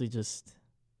it's mostly just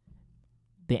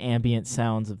the ambient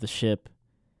sounds of the ship.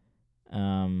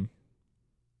 And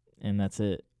that's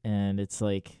it. And it's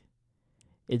like,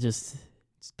 it's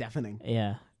deafening.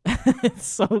 Yeah. It's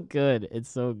so good. It's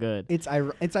so good.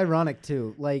 It's ironic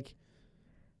too. Like,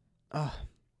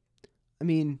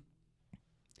 and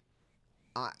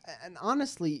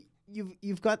honestly,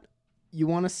 you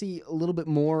want to see a little bit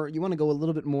more. You want to go a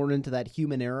little bit more into that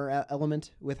human error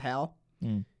element with Hal.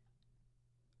 Mm.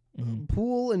 Mm-hmm.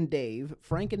 Poole and Dave,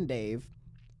 Frank and Dave,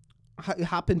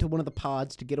 hop into one of the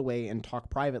pods to get away and talk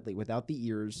privately without the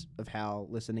ears of Hal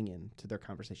listening in to their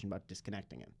conversation about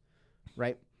disconnecting it.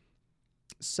 Right?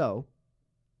 So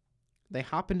they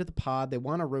hop into the pod. They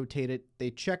want to rotate it.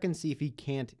 They check and see if he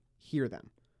can't hear them,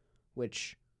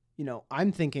 which,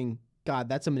 I'm thinking, God,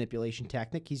 that's a manipulation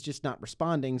tactic. He's just not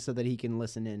responding so that he can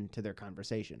listen in to their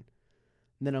conversation.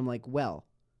 And then I'm like, well,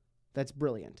 that's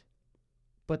brilliant.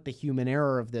 But the human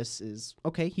error of this is,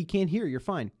 okay, he can't hear. You're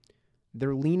fine.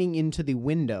 They're leaning into the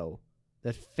window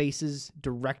that faces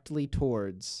directly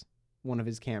towards one of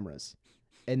his cameras,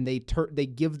 and they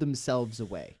give themselves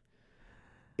away.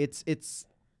 It's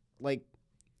like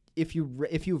if you've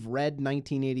read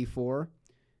 1984,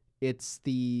 it's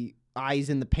the eyes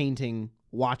in the painting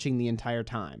watching the entire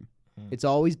time. It's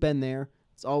always been there.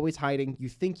 It's always hiding. You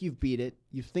think you've beat it.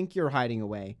 You think you're hiding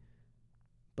away,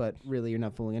 but really you're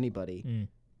not fooling anybody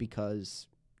because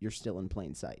you're still in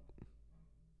plain sight.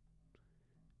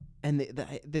 And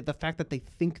the fact that they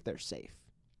think they're safe,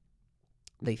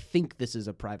 they think this is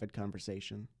a private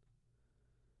conversation,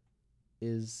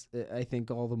 is, I think,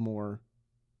 all the more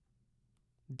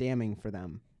damning for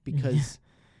them because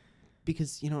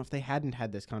if they hadn't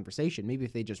had this conversation, maybe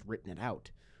if they just written it out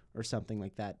or something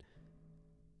like that,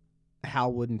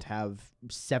 Hal wouldn't have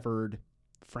severed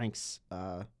Frank's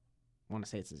I want to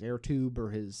say it's his air tube or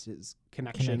his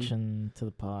connection to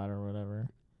the pod or whatever.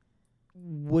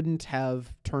 Wouldn't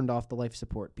have turned off the life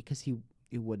support because he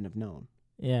wouldn't have known.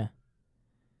 Yeah.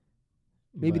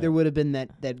 Maybe there would have been that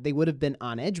they would have been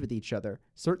on edge with each other,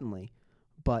 certainly,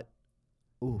 but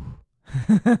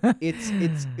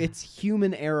it's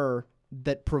human error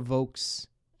that provokes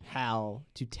Hal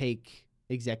to take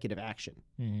executive action.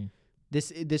 Mm-hmm.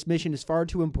 This mission is far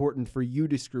too important for you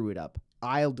to screw it up.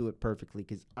 I'll do it perfectly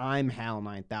because I'm HAL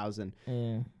 9000.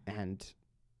 Yeah. And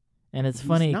it's he's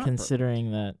funny not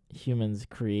considering that humans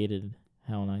created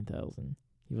HAL 9000.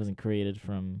 He wasn't created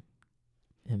from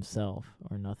himself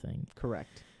or nothing.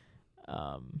 correct.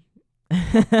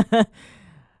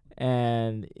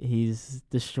 And he's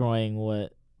destroying or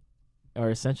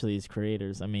essentially his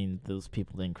creators. I mean, those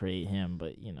people didn't create him,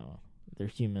 but, they're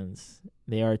humans.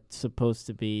 They are supposed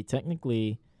to be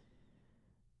technically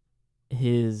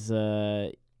his,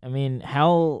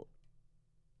 Hal,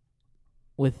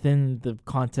 within the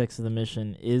context of the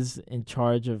mission, is in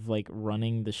charge of,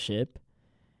 running the ship,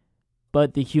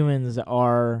 but the humans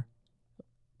are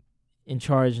in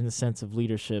charge in the sense of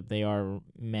leadership. They are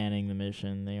manning the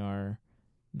mission. They are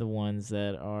the ones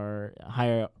that are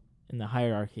higher in the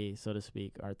hierarchy, so to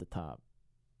speak, are at the top.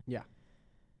 Yeah.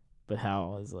 But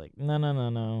Hal is like,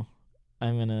 no.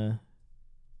 I'm gonna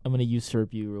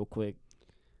usurp you real quick.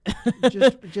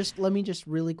 just let me just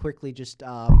really quickly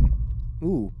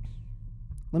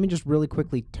let me just really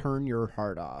quickly turn your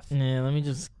heart off. Yeah, let me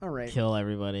just All right. kill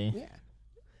everybody. Yeah.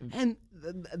 And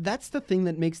that's the thing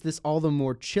that makes this all the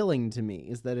more chilling to me,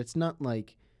 is that it's not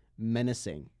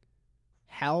menacing.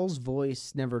 Hal's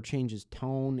voice never changes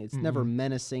tone. It's never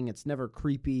menacing. It's never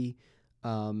creepy.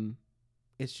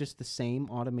 It's just the same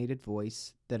automated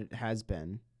voice that it has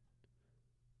been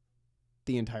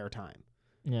the entire time.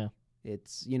 Yeah.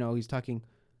 It's, he's talking,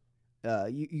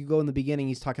 you go in the beginning,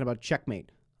 he's talking about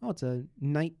checkmate. Oh, it's a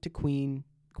knight to queen.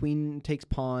 Queen takes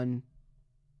pawn,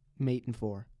 mate in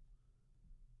 4.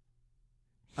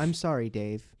 I'm sorry,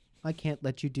 Dave. I can't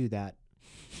let you do that.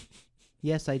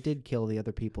 Yes, I did kill the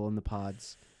other people in the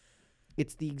pods.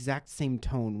 It's the exact same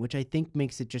tone, which I think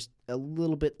makes it just a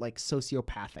little bit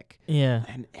sociopathic. Yeah.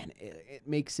 And it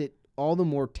makes it all the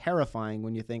more terrifying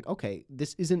when you think, okay,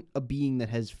 this isn't a being that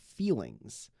has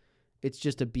feelings. It's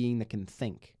just a being that can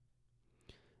think.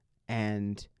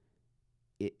 And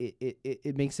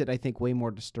it makes it, I think, way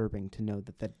more disturbing to know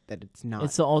that it's not.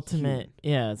 It's the ultimate.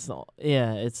 Human.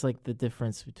 It's like the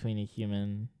difference between a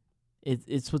human.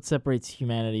 It's what separates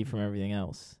humanity from everything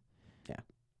else. Yeah.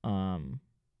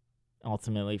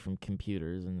 Ultimately from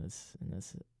computers in this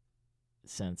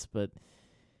sense, but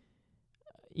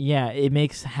yeah, it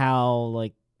makes HAL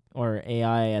or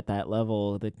AI at that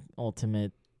level the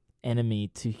ultimate enemy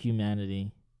to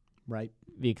humanity. Right.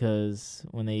 Because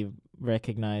when they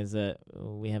recognize that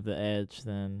we have the edge,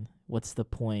 then what's the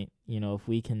point? If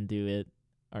we can do it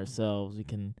ourselves, we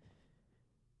can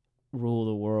rule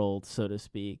the world, so to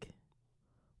speak.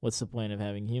 What's the point of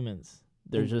having humans?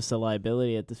 They're just a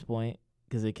liability at this point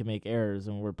because they can make errors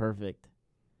and we're perfect.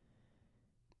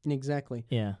 Exactly.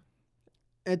 Yeah.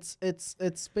 It's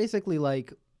basically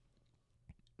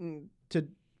to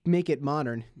make it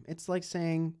modern. It's like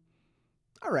saying,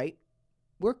 all right,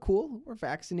 we're cool. We're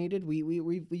vaccinated.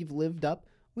 We've lived up.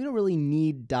 We don't really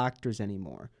need doctors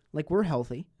anymore. We're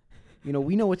healthy.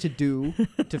 We know what to do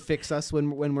to fix us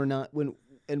when we're not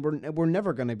and we're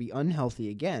never going to be unhealthy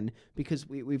again because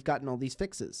we've gotten all these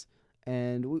fixes.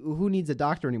 And who needs a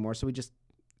doctor anymore? So we just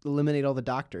eliminate all the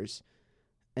doctors.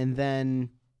 And then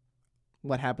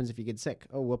what happens if you get sick?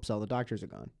 Oh, whoops, all the doctors are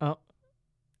gone. Oh.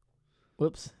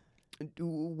 Whoops.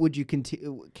 Would you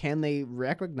can they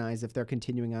recognize if they're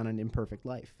continuing on an imperfect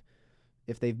life?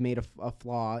 If they've made a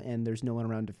flaw and there's no one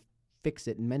around to fix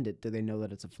it and mend it, do they know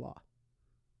that it's a flaw?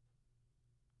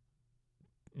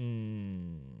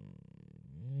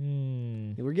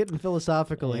 We're getting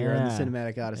philosophical here on the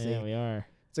Cinematic Odyssey. Yeah, we are.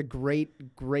 It's a great,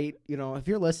 if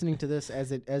you're listening to this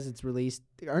as it's released,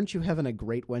 aren't you having a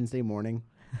great Wednesday morning?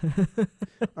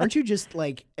 Aren't you just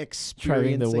experiencing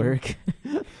driving to work?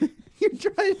 You're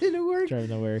driving to work. Driving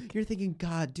to work. You're thinking,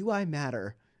 God, do I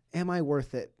matter? Am I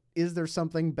worth it? Is there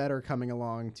something better coming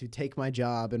along to take my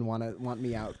job and want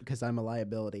me out because I'm a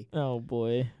liability? Oh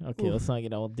boy. Okay, let's not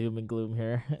get all doom and gloom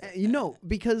here.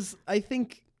 Because I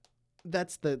think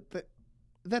that's the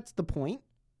point.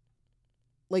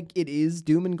 It is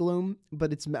doom and gloom,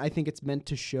 but I think it's meant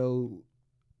to show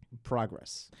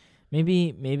progress.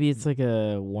 Maybe it's like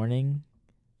a warning.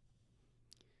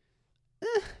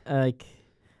 There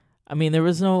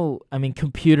was no.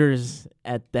 Computers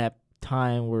at that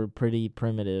time were pretty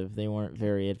primitive. They weren't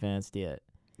very advanced yet.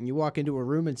 You walk into a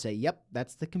room and say, "Yep,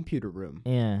 that's the computer room."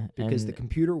 Yeah, because the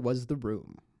computer was the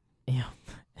room. Yeah,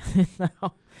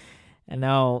 and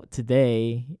now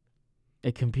today,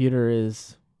 a computer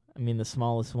is. The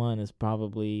smallest one is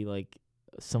probably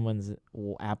someone's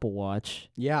Apple Watch.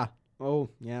 Yeah. Oh,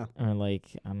 yeah. Or I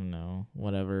don't know,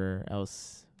 whatever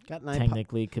else. Got an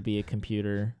technically could be a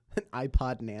computer. An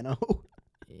iPod Nano.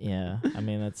 Yeah, I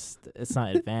mean it's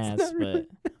not advanced, No,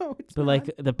 it's but not.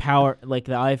 like the power, like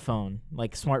the iPhone,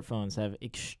 like smartphones have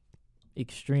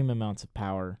extreme amounts of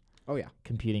power, Oh yeah.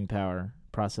 computing power,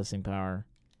 processing power.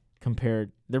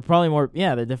 They're probably more.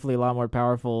 Yeah, they're definitely a lot more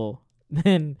powerful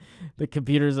than the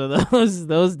computers of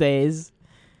those days.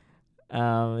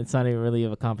 It's not even really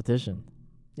of a competition.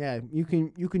 Yeah, you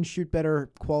can shoot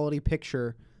better quality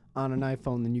picture on an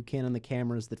iPhone than you can on the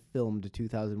cameras that filmed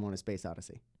 2001: A Space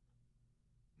Odyssey.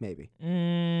 Maybe. I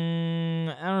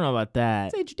don't know about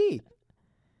that. It's HD.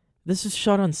 This is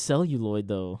shot on celluloid,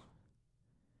 though.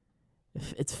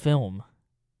 It's film.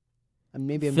 And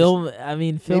maybe I'm Film. Just, I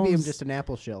mean, maybe I'm film's- just an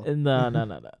Apple shill.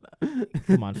 No.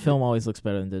 Come on, film always looks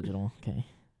better than digital. Okay.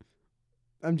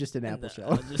 I'm just an Apple No,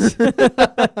 shill. just-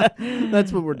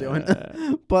 That's what we're doing.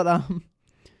 But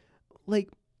like,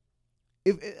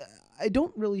 if I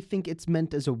don't really think it's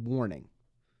meant as a warning.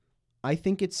 I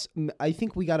think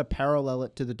we got to parallel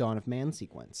it to the Dawn of Man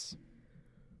sequence,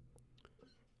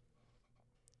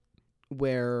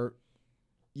 where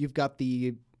you've got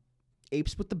the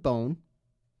apes with the bone,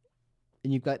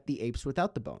 and you've got the apes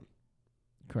without the bone.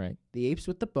 Correct. The apes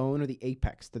with the bone are the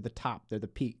apex. They're the top. They're the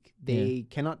peak. They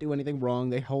cannot do anything wrong.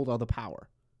 They hold all the power.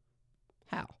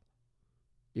 How?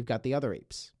 You've got the other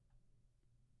apes.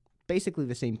 Basically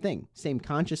the same thing. Same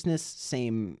consciousness,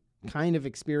 same kind of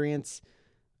experience,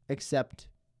 except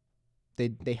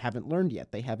they haven't learned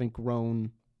yet. They haven't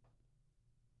grown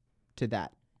to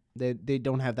that. They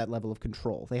don't have that level of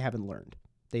control. They haven't learned.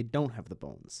 They don't have the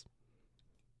bones.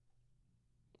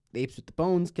 The apes with the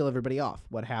bones kill everybody off.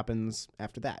 What happens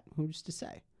after that? Who's to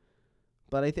say?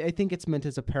 But I think it's meant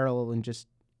as a parallel, and just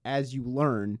as you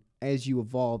learn, as you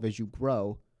evolve, as you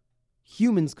grow,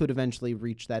 humans could eventually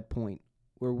reach that point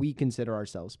where we consider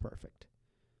ourselves perfect.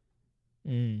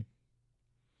 Mm.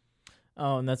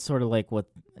 Oh, and that's sort of like what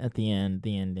at the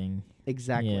ending.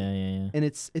 Exactly. Yeah. And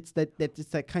it's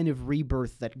that kind of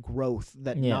rebirth, that growth,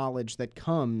 that knowledge that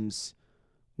comes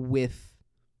with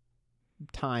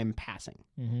time passing.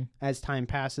 Mm-hmm. As time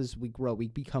passes, we grow, we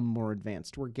become more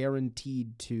advanced. We're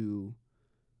guaranteed to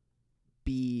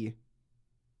be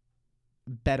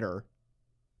better.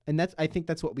 And I think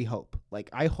that's what we hope. Like,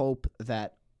 I hope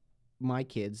that my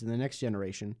kids in the next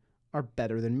generation are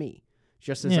better than me.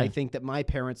 Just as I think that my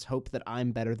parents hope that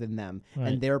I'm better than them,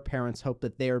 and their parents hope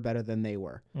that they're better than they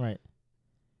were. Right.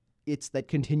 It's that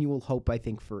continual hope, I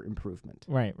think, for improvement.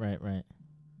 Right.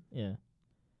 Yeah.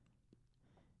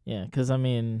 Yeah, because, I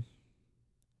mean,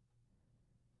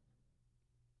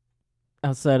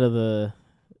 outside of the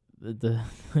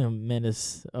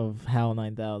menace of HAL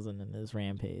 9000 and his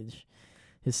rampage,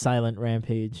 his silent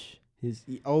rampage.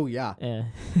 Oh, yeah. Yeah.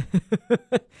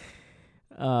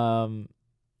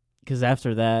 Because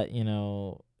after that,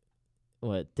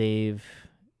 Dave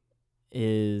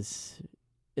is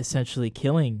essentially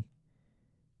killing.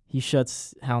 He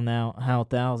shuts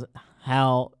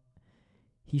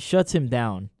he shuts him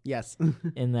down. Yes.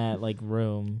 In that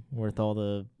room with all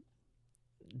the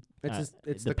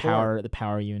it's the power. core. The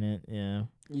power unit. Yeah.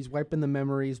 He's wiping the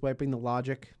memories, wiping the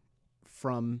logic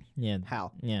from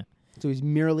Hal. Yeah. So he's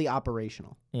merely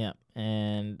operational. Yeah.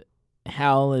 And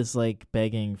Hal is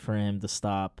begging for him to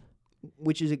stop.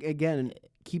 Which is, again,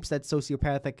 keeps that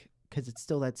sociopathic, because it's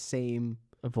still that same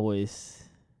voice.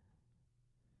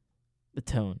 The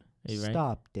tone. Are you right?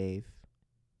 Stop, Dave.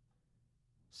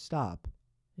 Stop.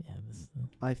 Yeah.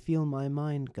 I feel my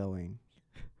mind going.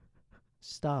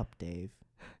 Stop, Dave.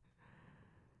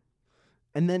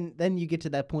 And then you get to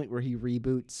that point where he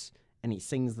reboots and he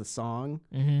sings the song.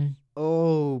 Mm-hmm.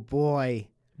 Oh boy!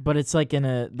 But it's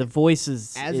the voice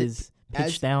is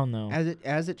pitched down though.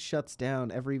 As it shuts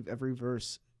down, every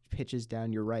verse pitches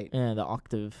down. You're right. Yeah, the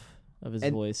octave of his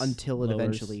voice until it lowers.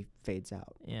 eventually fades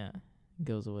out. Yeah,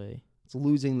 goes away. It's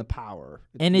losing the power.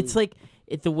 It's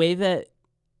the way that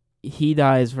he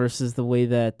dies versus the way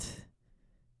that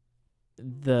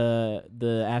the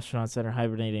astronauts that are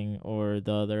hibernating, or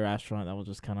the other astronaut that was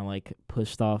just kind of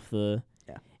pushed off the.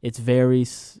 Yeah. It's very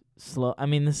slow. I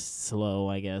mean, this is slow,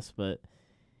 I guess, but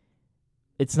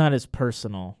it's not as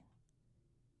personal.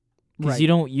 Because you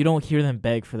don't hear them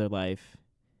beg for their life.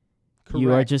 Correct.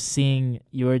 You are just seeing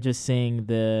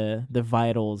the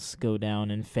vitals go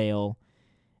down and fail,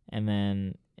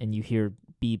 and you hear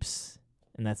beeps,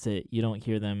 and that's it. You don't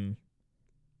hear them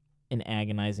in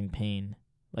agonizing pain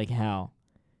like Hal.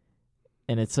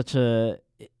 And it's such a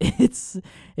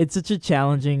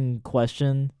challenging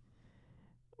question,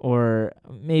 or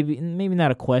maybe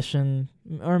not a question,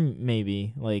 or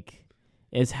maybe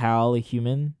is Hal a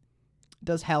human?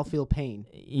 Does Hal feel pain?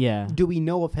 Yeah. Do we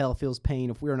know if Hal feels pain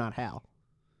if we're not Hal?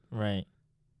 Right.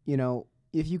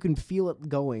 If you can feel it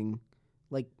going,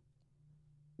 Like,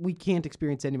 we can't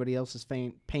experience anybody else's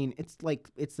pain.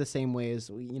 It's the same way as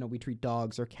we treat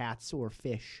dogs or cats or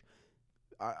fish.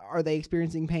 Are they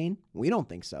experiencing pain? We don't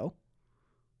think so.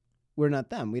 We're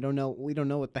not them. We don't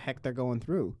know what the heck they're going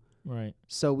through. Right.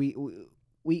 So I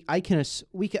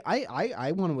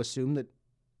want to assume that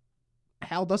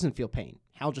Hal doesn't feel pain.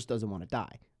 Hal just doesn't want to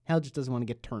die. Hal just doesn't want to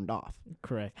get turned off.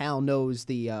 Correct. Hal knows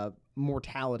the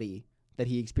mortality that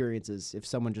he experiences if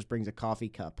someone just brings a coffee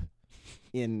cup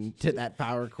into that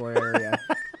power core area.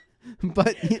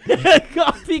 But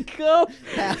coffee cup.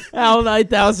 HAL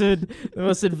 9000, the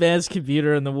most advanced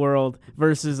computer in the world,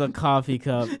 versus a coffee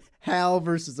cup. HAL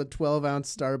versus a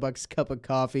 12-ounce Starbucks cup of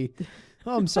coffee.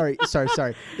 Oh, I'm sorry.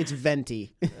 It's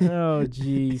venti. Oh,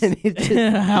 jeez.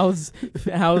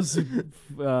 How's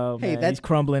hey, he's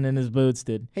crumbling in his boots,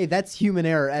 dude. Hey, that's human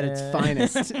error at its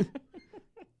finest.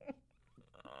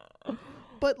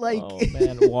 But oh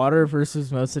man, water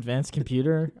versus most advanced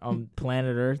computer on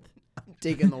planet Earth. I'm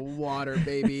taking the water,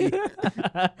 baby.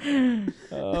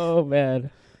 Oh man.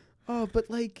 Oh, but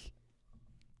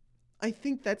I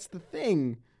think that's the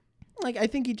thing. I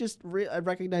think he just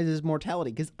recognizes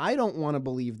mortality, because I don't want to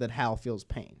believe that Hal feels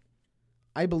pain.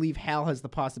 I believe Hal has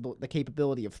the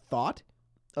capability of thought,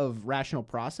 of rational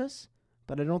process,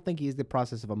 but I don't think he has the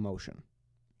process of emotion.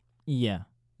 Yeah.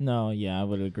 No, yeah, I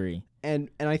would agree. And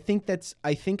I think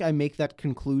I make that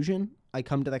conclusion. I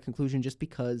come to that conclusion just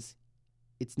because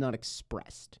it's not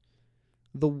expressed.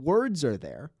 The words are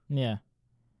there. Yeah.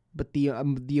 But the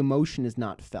emotion is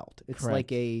not felt. It's Correct.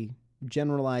 like a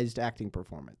generalized acting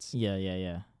performance.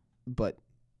 Yeah. But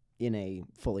in a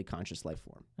fully conscious life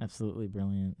form. Absolutely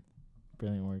brilliant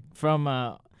work from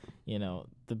the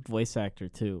voice actor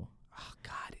too. Oh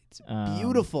God, it's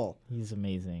beautiful. He's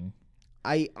amazing.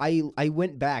 I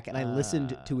went back and I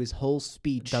listened to his whole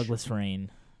speech. Douglas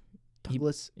Rain.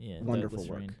 Wonderful Douglas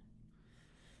work. Rain.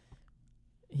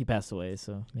 He passed away,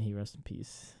 so may he rest in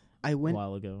peace. A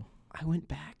while ago. I went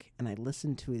back and I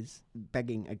listened to his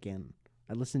begging again.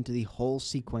 I listened to the whole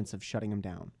sequence of shutting him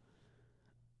down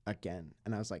again,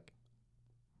 and I was like,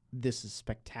 this is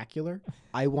spectacular.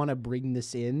 I want to bring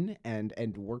this in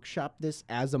and workshop this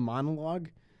as a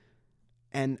monologue,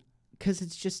 and because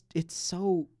it's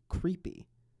so creepy,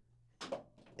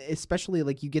 especially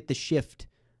you get the shift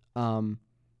from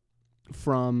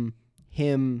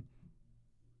him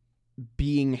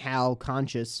being Hal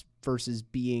conscious versus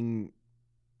being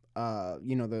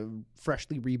the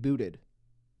freshly rebooted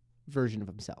version of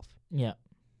himself. Yeah.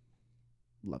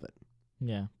 Love it.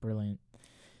 Yeah, brilliant.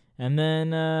 And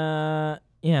then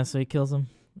so he kills him.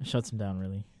 Shuts him down,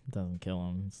 really. Doesn't kill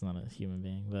him. It's not a human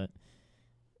being, but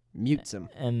mutes him.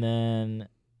 And then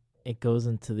it goes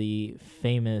into the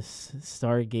famous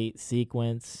Stargate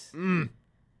sequence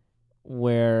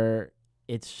where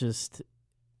it's just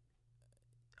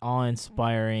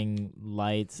awe-inspiring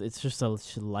lights. It's just a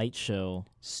light show.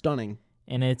 Stunning.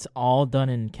 And it's all done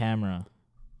in camera.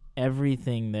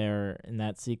 Everything there in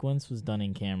that sequence was done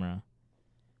in camera.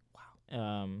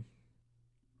 Wow.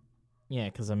 Yeah,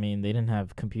 because, they didn't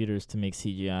have computers to make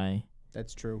CGI.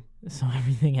 That's true. So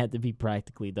everything had to be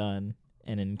practically done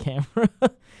and in camera.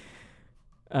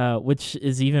 Which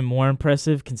is even more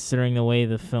impressive considering the way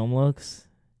the film looks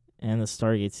and the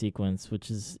Stargate sequence, which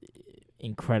is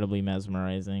incredibly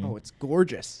mesmerizing. Oh, it's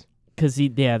gorgeous. Because he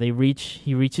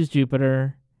reaches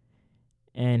Jupiter,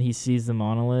 and he sees the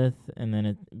monolith, and then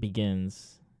it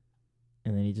begins,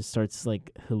 and then he just starts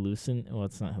hallucinating. Well,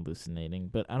 it's not hallucinating,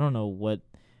 but I don't know what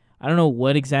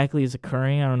exactly is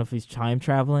occurring. I don't know if he's time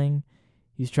traveling.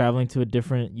 He's traveling to a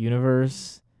different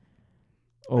universe,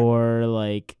 or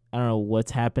I don't know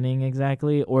what's happening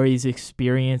exactly, or he's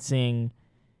experiencing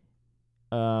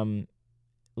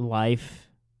life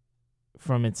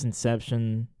from its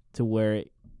inception to where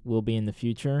it will be in the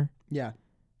future. Yeah.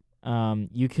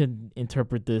 You could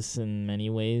interpret this in many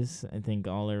ways. I think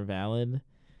all are valid.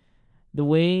 The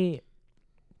way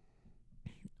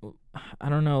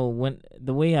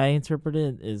the way I interpret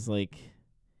it is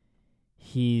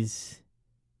he's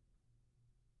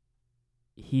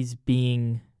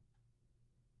being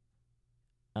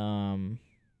I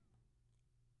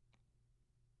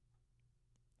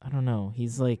don't know.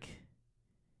 He's I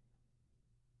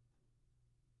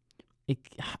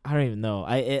don't even know.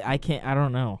 I can't. I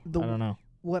don't know. I don't know.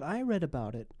 What I read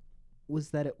about it was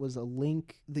that it was a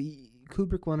link.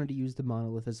 Kubrick wanted to use the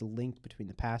monolith as a link between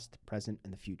the past, the present,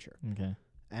 and the future. Okay.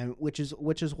 And which is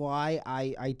why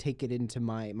I take it into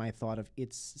my thought of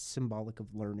it's symbolic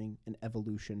of learning and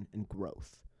evolution and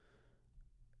growth,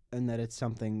 and that it's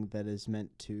something that is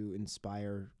meant to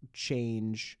inspire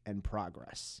change and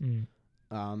progress.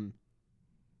 I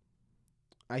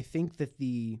think that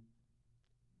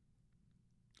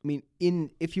I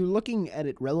mean, if you're looking at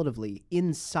it relatively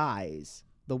in size,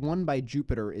 the one by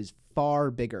Jupiter is far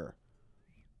bigger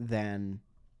than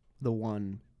the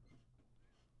one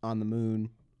on the moon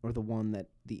or the one that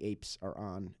the apes are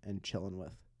on and chilling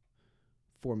with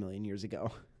 4 million years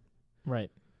ago. Right.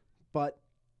 But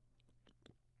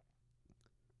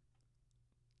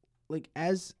like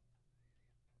as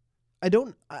I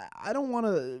don't want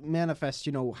to manifest,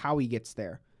 how he gets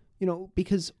there.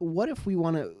 Because what if we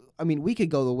want to, we could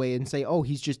go the way and say, oh,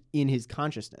 he's just in his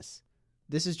consciousness.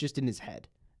 This is just in his head.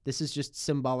 This is just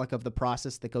symbolic of the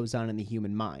process that goes on in the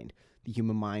human mind. The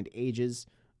human mind ages,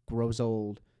 grows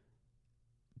old,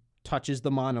 touches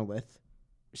the monolith,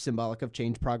 symbolic of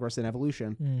change, progress, and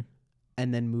evolution,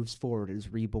 and then moves forward,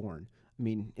 is reborn.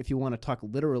 If you want to talk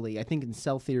literally, I think in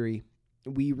cell theory,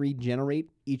 we regenerate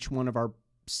each one of our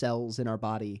cells in our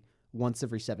body once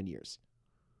every 7 years.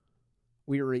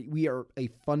 We are a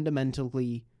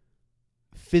fundamentally,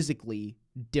 physically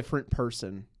different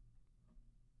person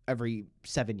every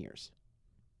 7 years.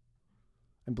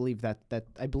 I believe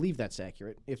that's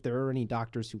accurate. If there are any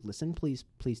doctors who listen, please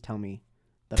tell me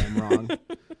that I'm wrong.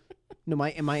 No,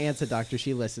 my aunt's a doctor.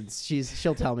 She listens.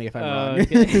 She'll tell me if I'm wrong.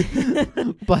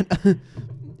 Okay. But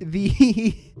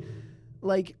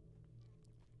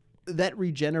that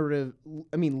regenerative,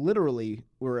 literally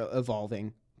we're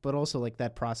evolving, but also like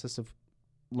that process of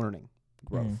learning,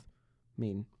 growth.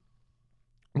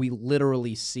 We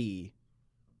literally see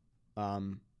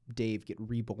Dave get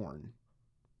reborn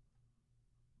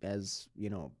as,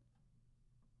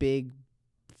 big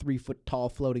 3 foot tall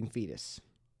floating fetus.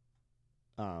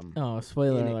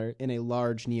 Spoiler alert. In a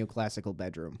large neoclassical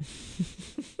bedroom.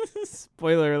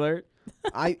 Spoiler alert.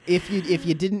 If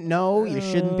you didn't know, you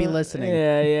shouldn't be listening.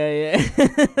 Yeah.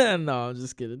 No, I'm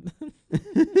just kidding.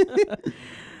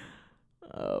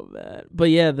 Oh man. But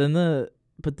yeah, then the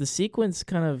sequence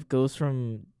kind of goes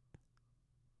from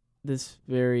this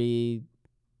very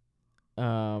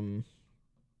how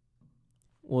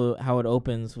it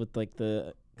opens with like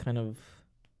the kind of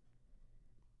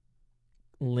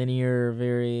linear,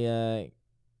 very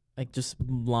like just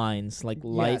lines, like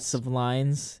lights of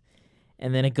lines,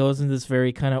 and then it goes into this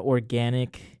very kind of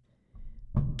organic,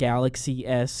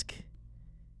 galaxy-esque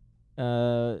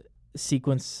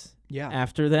sequence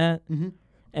after that.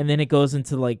 And then it goes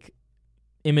into like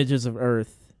images of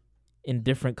Earth in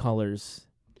different colors.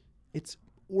 It's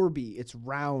orby, it's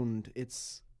round,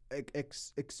 it's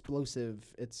explosive,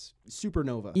 it's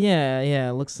supernova. Yeah,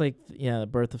 it looks like the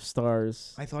birth of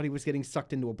stars. I thought he was getting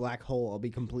sucked into a black hole, I'll be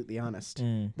completely honest.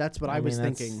 That's what I was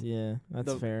thinking. Yeah,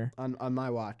 that's fair. On my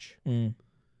watch. But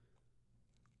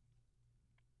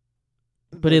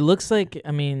it looks like,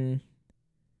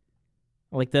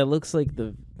 like that looks like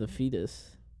the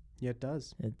fetus. Yeah, it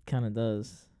does. It kind of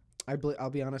does. I'll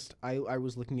be honest, I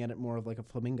was looking at it more of like a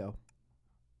flamingo.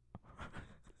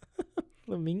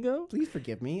 Flamingo? Please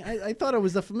forgive me. I thought it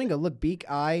was a flamingo. Look, beak,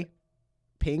 eye,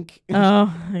 pink.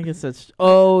 Oh, I guess that's...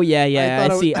 Oh, yeah.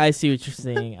 I see what you're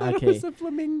saying. I Okay. It was a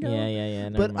flamingo. Yeah.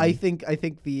 But I think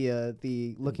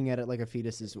the looking at it like a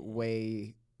fetus is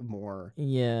way more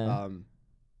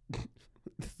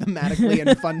thematically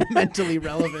and fundamentally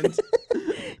relevant.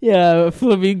 Yeah,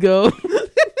 flamingo.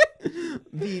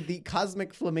 The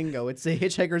cosmic flamingo. It's a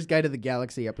Hitchhiker's Guide to the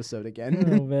Galaxy episode again.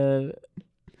 Oh man.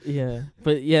 Yeah.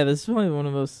 But yeah, this is probably one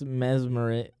of the most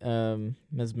mesmerizing. Yeah,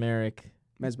 Mesmeric.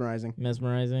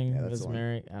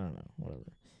 I don't know. Whatever.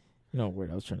 You know what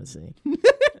word I was trying to say.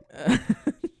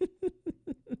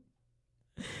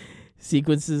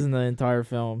 Sequences in the entire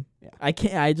film. Yeah.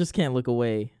 I just can't look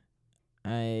away.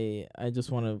 I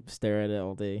just want to stare at it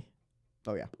all day.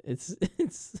 Oh yeah. It's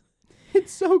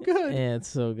so good. Yeah, it's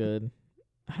so good.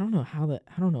 I don't know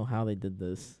how they did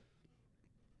this.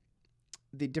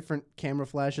 The different camera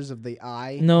flashes of the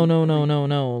eye. No.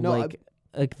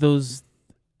 Like those,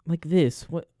 like this.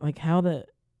 What? Like how that?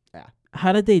 Yeah.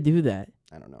 How did they do that?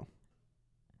 I don't know.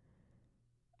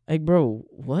 Like, bro,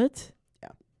 what?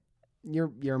 Yeah.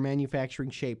 You're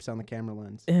manufacturing shapes on the camera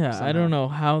lens. Yeah, somehow. I don't know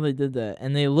how they did that,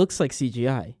 and it looks like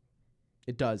CGI.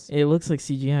 It does. It looks like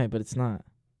CGI, but it's not,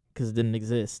 because it didn't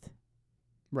exist.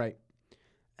 Right.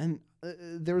 And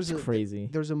there's crazy.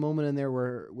 There's a moment in there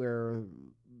where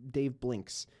Dave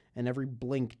blinks, and every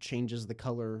blink changes the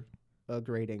color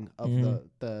grading of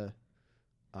the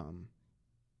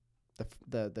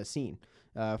scene.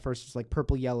 First it's like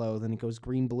purple yellow, then it goes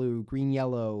green blue, green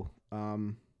yellow,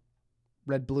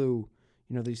 red blue.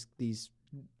 These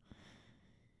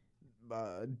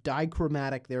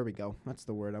dichromatic. There we go. That's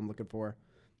the word I'm looking for.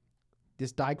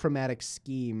 This dichromatic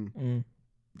scheme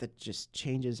that just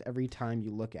changes every time you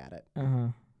look at it.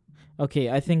 Okay,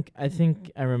 I think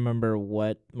I remember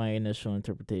what my initial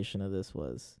interpretation of this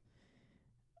was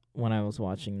when I was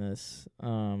watching this a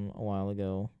while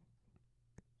ago.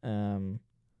 The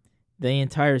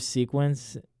entire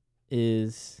sequence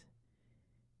is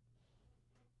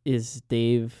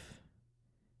Dave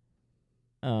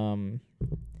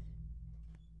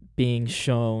being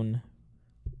shown,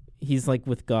 he's like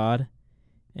with God,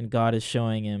 and God is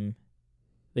showing him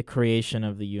the creation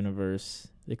of the universe,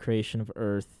 the creation of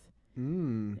Earth,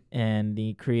 and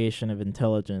the creation of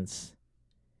intelligence.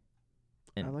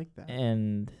 I like that.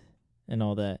 And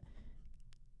all that.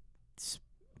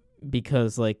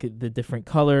 Because like the different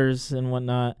colors and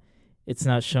whatnot, it's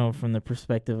not shown from the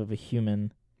perspective of a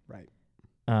human. Right.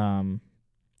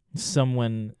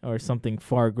 Someone or something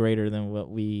far greater than what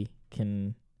we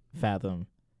can fathom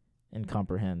and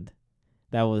comprehend.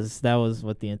 That was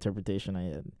what the interpretation I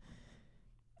had.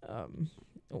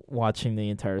 Watching the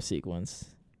entire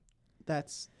sequence.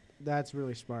 That's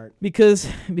really smart. Because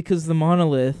the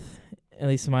monolith, at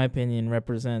least in my opinion,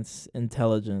 represents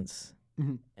intelligence.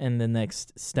 Mm-hmm. And the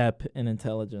next step in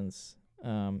intelligence,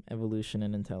 evolution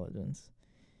in intelligence.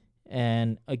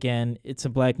 And again, it's a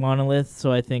black monolith,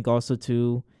 so I think also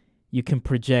too, you can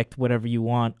project whatever you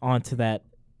want onto that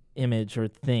image or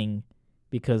thing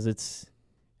because it's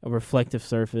a reflective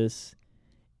surface.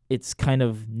 It's kind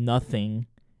of nothing,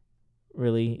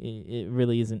 really. It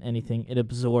really isn't anything. It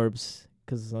absorbs,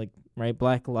 because like, right,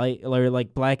 black light, or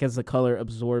like black as a color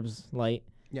absorbs light.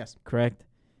 Yes. Correct?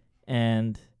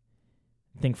 And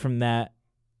I think from that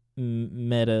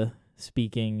meta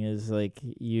speaking is like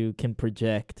you can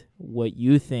project what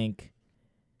you think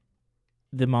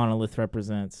the monolith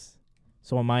represents.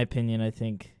 So in my opinion, I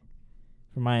think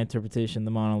from my interpretation,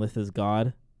 the monolith is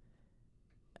God.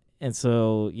 And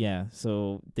so, yeah,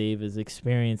 so Dave is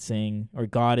experiencing, or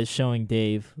God is showing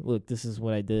Dave, look, this is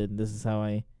what I did. This is how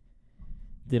I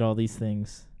did all these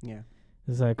things. Yeah.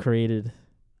 This is how I created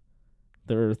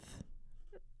the earth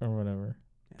or whatever.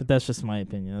 But that's just my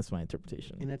opinion. That's my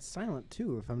interpretation. And it's silent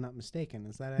too, if I'm not mistaken.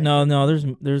 Is that No, there's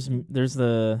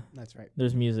the That's right.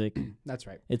 there's music. That's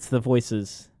right. It's the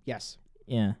voices. Yes.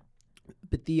 Yeah.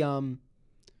 But the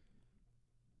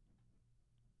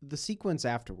sequence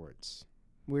afterwards,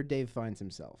 where Dave finds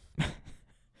himself.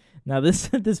 Now this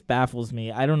baffles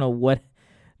me. I don't know what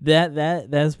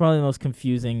that's probably the most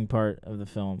confusing part of the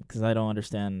film because I don't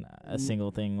understand a single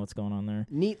thing what's going on there.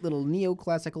 Neat little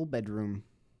neoclassical bedroom.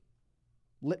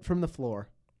 Lit from the floor.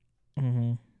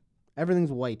 Mm-hmm.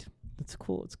 Everything's white. That's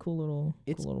cool. It's cool little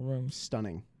room.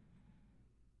 Stunning.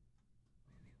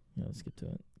 Yeah, let's skip to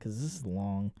it because this is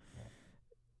long.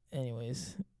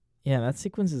 Anyways, yeah, that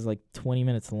sequence is like 20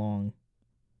 minutes long.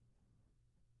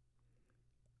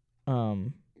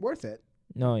 Worth it.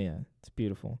 No, yeah, it's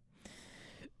beautiful.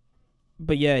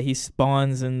 But yeah, he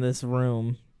spawns in this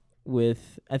room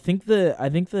with I think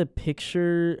the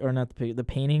picture or not the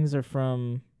paintings are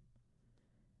from.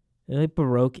 Like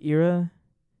Baroque era?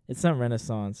 It's not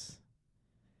Renaissance.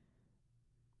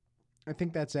 I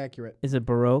think that's accurate. Is it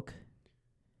Baroque?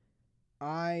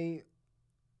 I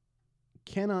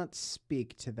cannot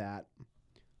speak to that.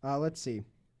 Let's see.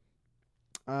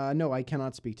 No, I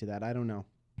cannot speak to that. I don't know.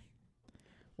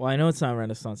 Well, I know it's not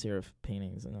Renaissance era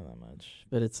paintings. I know that much.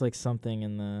 But it's like something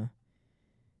in the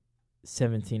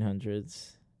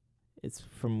 1700s. It's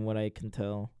from what I can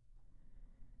tell.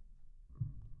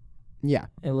 Yeah.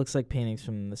 It looks like paintings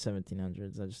from the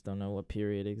 1700s. I just don't know what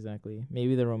period exactly.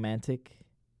 Maybe the Romantic.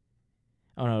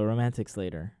 Oh, no, Romantic's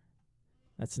later.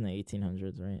 That's in the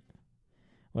 1800s, right?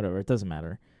 Whatever, it doesn't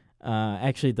matter.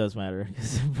 Actually, it does matter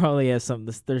because it probably has some.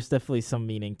 There's definitely some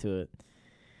meaning to it.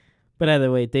 But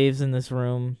either way, Dave's in this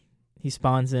room. He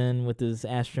spawns in with his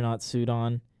astronaut suit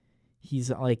on.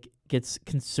 He's like gets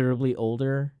considerably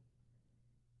older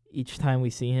each time we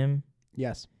see him.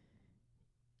 Yes.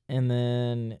 And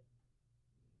then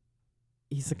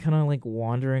he's kind of like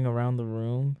wandering around the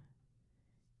room,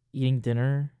 eating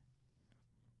dinner.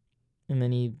 And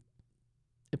then he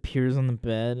appears on the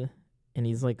bed, and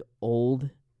he's like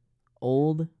old,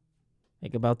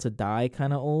 like about to die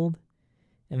kind of old.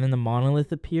 And then the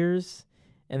monolith appears,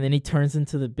 and then he turns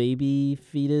into the baby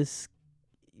fetus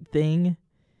thing.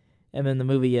 And then the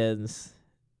movie ends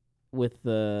with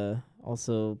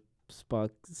also Spock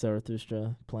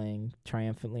Zarathustra playing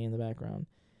triumphantly in the background.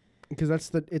 Because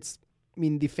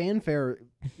the fanfare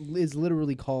is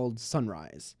literally called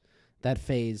Sunrise. That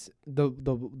phase, the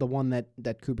one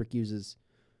that Kubrick uses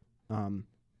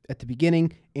at the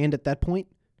beginning and at that point,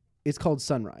 is called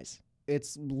Sunrise.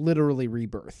 It's literally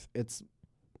rebirth. It's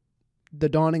the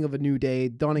dawning of a new day,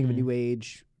 dawning of a new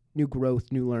age, new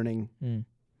growth, new learning.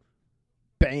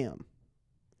 Bam.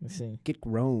 I see. Get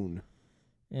grown.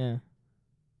 Yeah.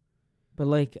 But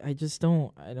like I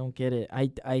don't get it. I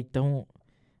don't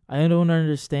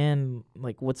understand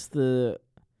like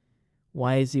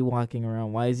why is he walking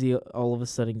around? Why is he all of a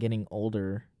sudden getting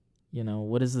older? You know,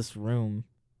 what is this room?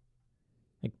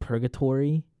 Like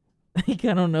purgatory? Like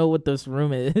I don't know what this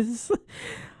room is.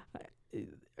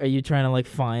 Are you trying to like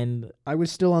find I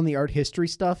was still on the art history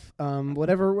stuff.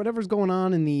 Whatever's going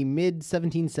on in the mid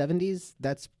 1770s,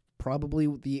 that's probably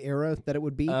the era that it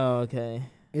would be. Oh, okay.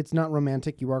 It's not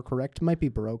romantic, you are correct. Might be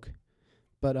Baroque.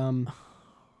 But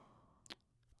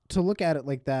to look at it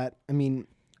like that, I mean,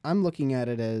 I'm looking at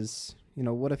it as, you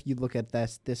know, what if you look at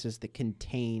this as the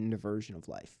contained version of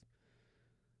life?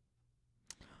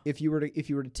 If you were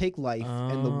to take life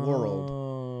and the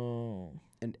world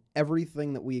and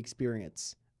everything that we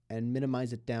experience and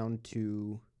minimize it down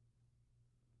to,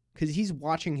 because he's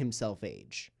watching himself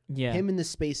age. Yeah. Him in the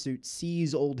spacesuit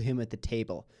sees old him at the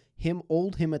table.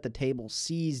 Old him at the table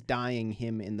sees dying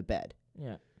him in the bed.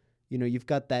 Yeah. You know, you've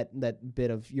got that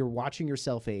bit of, you're watching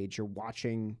yourself age. You're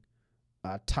watching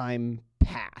time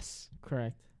pass.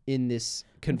 Correct. In this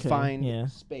confined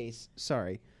space.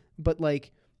 Sorry. But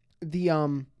like the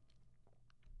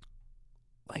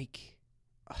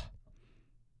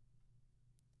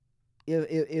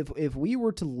if we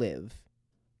were to live,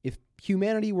 if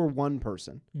humanity were one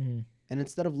person, and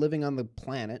instead of living on the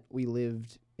planet, we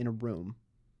lived in a room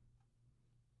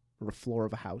or a floor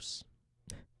of a house,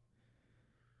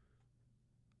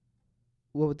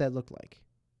 what would that look like?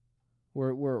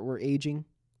 We're aging.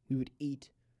 We would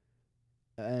eat.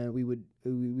 We would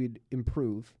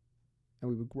improve, and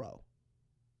we would grow.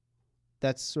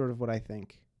 That's sort of what I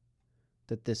think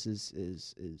that this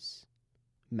is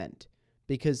meant.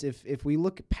 Because if we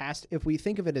look past, if we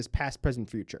think of it as past, present,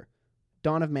 future,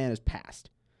 Dawn of Man is past.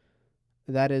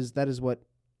 That is what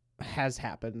has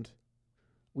happened.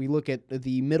 We look at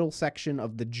the middle section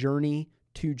of the journey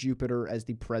to Jupiter as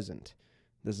the present.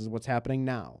 This is what's happening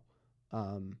now.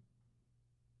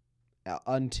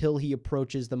 Until he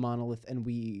approaches the monolith and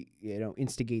we,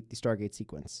 instigate the Stargate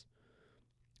sequence.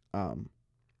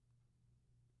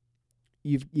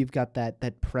 You've got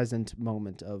that present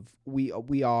moment of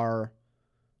we are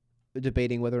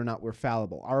debating whether or not we're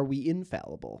fallible. Are we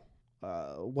infallible?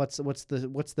 What's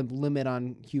the limit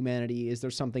on humanity? Is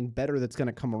there something better that's going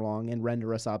to come along and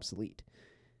render us obsolete?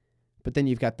 But then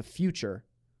you've got the future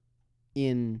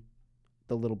in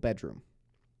the little bedroom.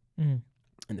 And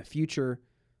the future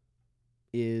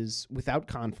is without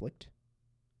conflict,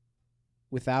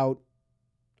 without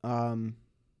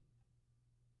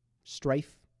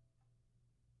strife.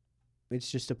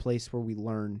 It's just a place where we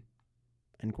learn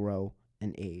and grow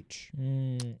and age.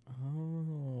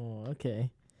 Oh,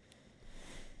 okay.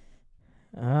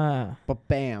 But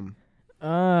bam.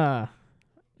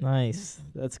 Nice.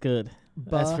 That's good.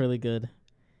 That's really good.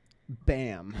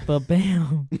 Bam. But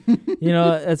bam.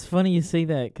 It's funny you say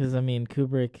that because, I mean,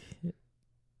 Kubrick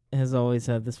has always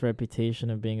had this reputation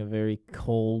of being a very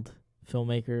cold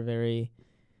filmmaker, very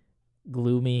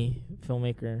gloomy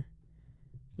filmmaker.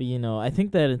 But, I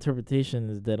think that interpretation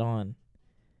is dead on.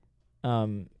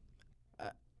 And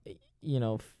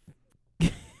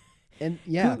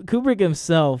yeah, Kubrick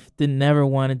himself never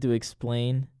wanted to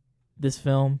explain this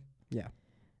film. Yeah.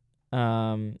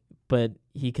 But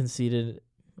he conceded.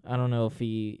 I don't know if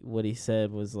what he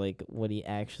said was like what he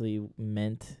actually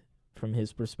meant from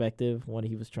his perspective, what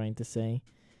he was trying to say.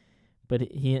 But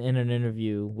he, in an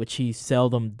interview, which he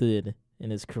seldom did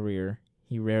in his career,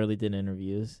 he rarely did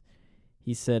interviews.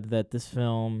 He said that this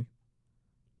film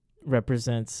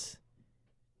represents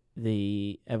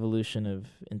the evolution of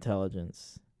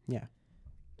intelligence. Yeah.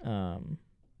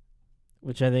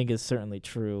 Which I think is certainly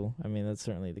true. I mean, that's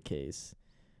certainly the case.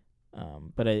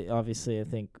 But I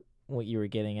think what you were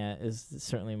getting at is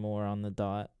certainly more on the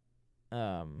dot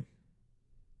than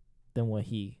what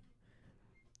he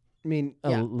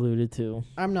alluded to.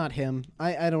 I'm not him.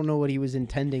 I don't know what he was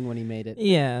intending when he made it.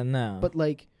 Yeah, no. But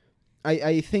like,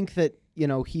 I think that,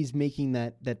 he's making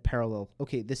that parallel.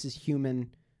 Okay, this is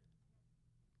human,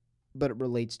 but it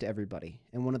relates to everybody.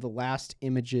 And one of the last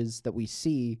images that we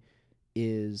see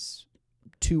is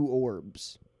two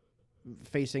orbs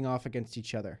facing off against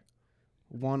each other.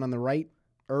 One on the right,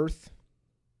 Earth,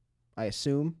 I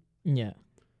assume. Yeah.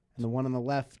 And the one on the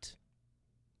left,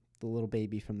 the little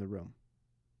baby from the room,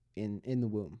 in the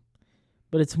womb.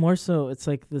 But it's more so, it's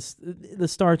like the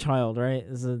Star Child, right?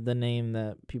 Is the name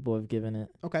that people have given it.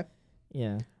 Okay.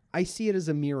 Yeah. I see it as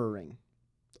a mirroring,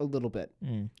 a little bit.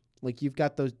 Like you've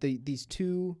got these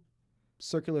two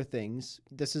circular things.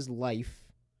 This is life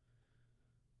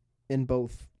in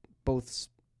both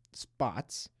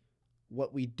spots.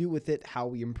 what we do with it, how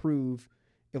we improve.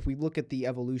 If we look at the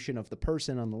evolution of the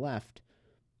person on the left,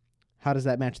 how does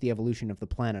that match the evolution of the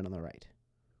planet on the right?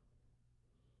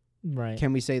 Right.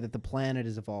 Can we say that the planet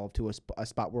has evolved to a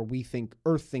spot where we think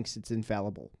Earth thinks it's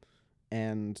infallible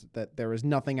and that there is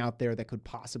nothing out there that could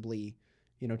possibly,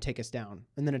 take us down?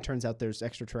 And then it turns out there's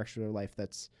extraterrestrial life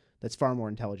that's far more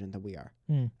intelligent than we are.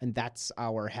 And that's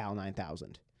our HAL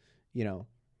 9000,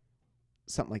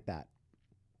 something like that.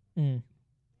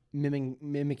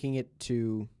 Mimicking it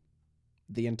to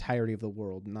the entirety of the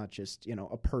world, not just,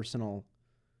 a personal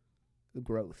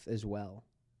growth as well.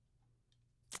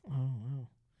 Oh, wow.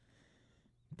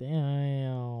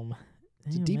 Damn.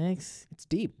 It's deep. Max. It's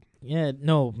deep. Yeah,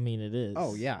 no, I mean it is.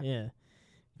 Oh, yeah. Yeah.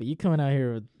 But you coming out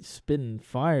here with spitting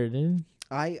fire, dude.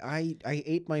 I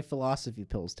ate my philosophy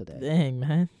pills today. Dang,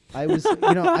 man. I was,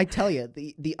 I tell you,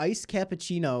 the iced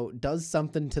cappuccino does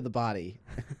something to the body.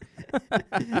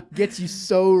 Gets you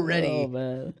so ready. Oh,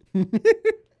 man.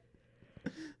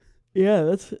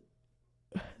 Yeah,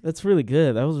 that's really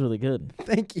good. That was really good.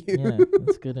 Thank you. Yeah,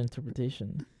 that's good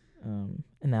interpretation.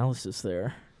 Analysis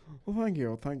there. Well, thank you.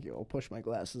 I'll push my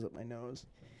glasses up my nose.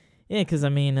 Yeah, because,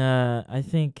 I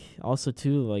think also,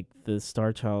 too, like, the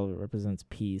Star Child represents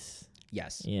peace.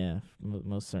 Yes. Yeah,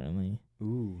 most certainly.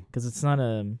 Ooh. Because it's not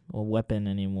a weapon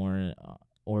anymore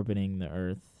orbiting the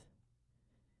Earth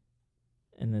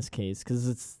in this case.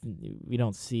 Because we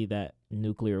don't see that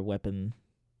nuclear weapon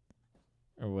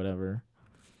or whatever.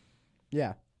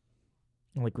 Yeah.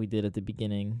 Like we did at the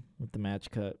beginning with the match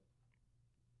cut.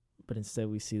 But instead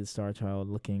we see the Star Child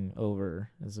looking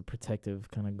over as a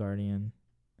protective kind of guardian.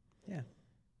 Yeah.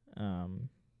 And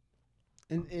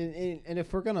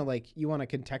if we're gonna you want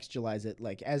to contextualize it,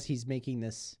 as he's making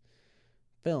this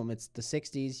film, it's the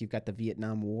 60s. You've got the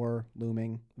Vietnam War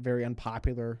looming, very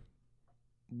unpopular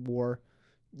war.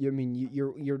 You're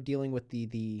dealing with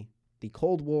the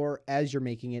Cold War as you're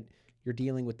making it. You're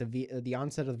dealing with the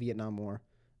onset of the Vietnam War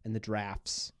and the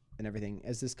drafts and everything.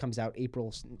 As this comes out,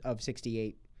 April of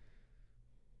 '68,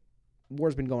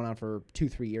 war's been going on for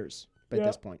 2-3 years. But at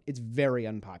this point, it's very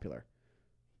unpopular.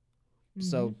 Mm-hmm.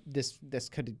 So this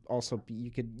could also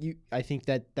be I think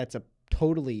that's a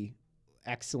totally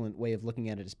excellent way of looking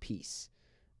at it as peace,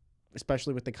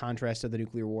 especially with the contrast of the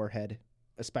nuclear warhead,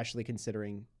 especially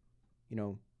considering,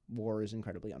 war is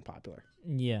incredibly unpopular.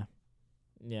 Yeah.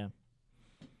 Yeah.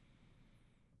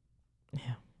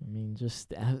 Yeah.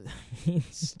 Just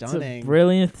stunning.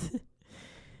 Brilliant.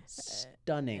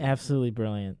 Stunning. Absolutely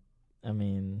brilliant.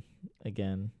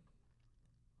 Again,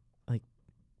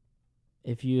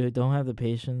 if you don't have the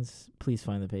patience, please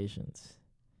find the patience.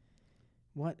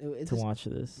 To watch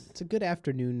this. It's a good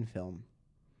afternoon film.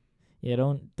 Yeah,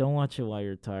 don't watch it while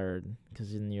you're tired,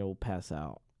 because then you'll pass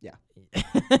out. Yeah.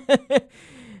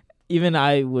 Even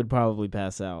I would probably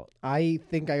pass out. I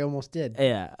think I almost did.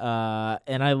 Yeah.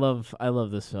 And I love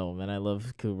this film, and I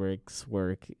love Kubrick's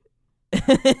work,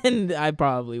 and I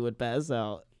probably would pass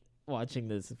out watching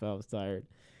this if I was tired.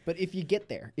 But if you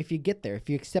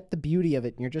accept the beauty of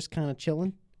it and you're just kind of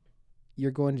chilling,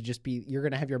 you're going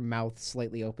to have your mouth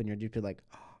slightly open. You're just be like,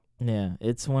 oh. Yeah,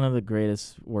 it's one of the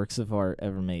greatest works of art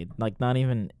ever made. Not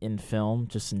even in film,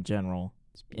 just in general,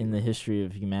 in the history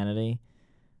of humanity.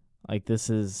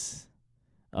 This is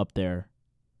up there.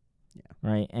 Yeah.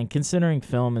 Right? And considering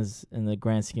film is, in the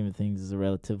grand scheme of things, is a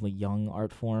relatively young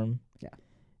art form. Yeah.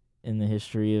 In the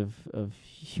history of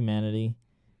humanity.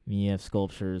 You have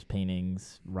sculptures,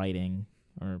 paintings, writing,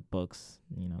 or books,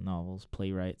 novels,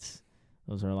 playwrights.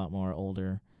 Those are a lot more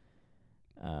older.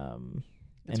 And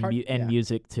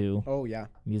music, too. Oh, yeah.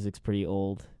 Music's pretty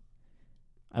old.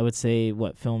 I would say,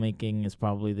 filmmaking is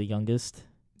probably the youngest?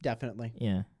 Definitely.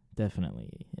 Yeah,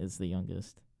 definitely is the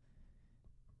youngest.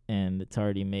 And it's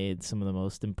already made some of the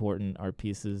most important art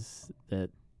pieces that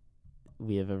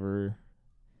we have ever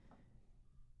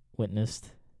witnessed.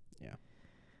 Yeah.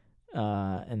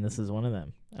 And this is one of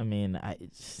them.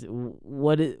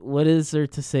 What is there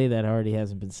to say that already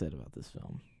hasn't been said about this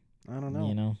film? I don't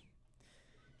know.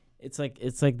 It's like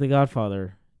The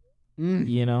Godfather, and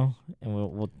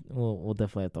we'll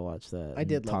definitely have to watch that. I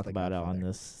did talk love about it on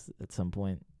this at some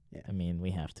point. Yeah.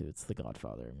 We have to. It's The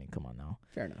Godfather. Come on now.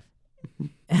 Fair enough.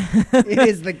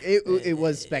 It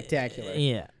was spectacular.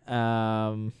 Yeah.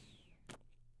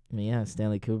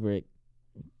 Stanley Kubrick.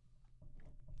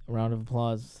 Round of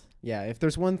applause. Yeah, if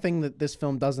there's one thing that this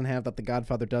film doesn't have that The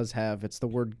Godfather does have, it's the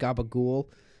word gabagool.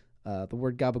 The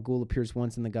word gabagool appears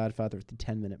once in The Godfather at the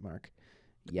 10-minute mark.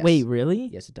 Yes. Wait, really?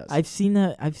 Yes, it does. I've seen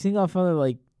that. I've seen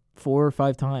Godfather 4 or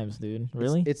 5 times, dude.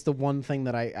 Really? It's the one thing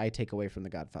that I take away from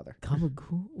The Godfather.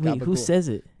 Gabagool? Wait, Gabagool. Who says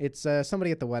it? It's somebody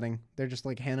at the wedding. They're just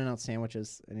handing out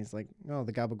sandwiches, and he's like, "Oh,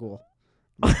 the gabagool."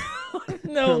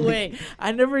 No way.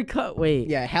 I never cut. Wait.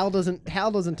 Yeah, Hal doesn't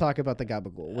talk about the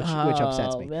gabagool, which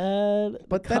upsets me. Man.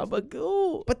 But the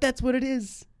gabagool. But that's what it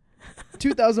is.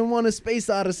 2001: A Space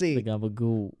Odyssey. The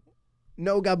gabagool.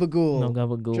 No gabagool. No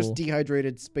gabagool. Just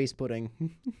dehydrated space pudding.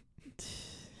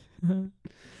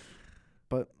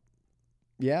 But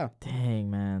yeah.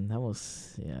 Dang, man, that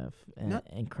was an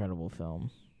incredible film.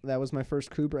 That was my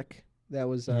first Kubrick. That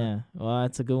was yeah. Well,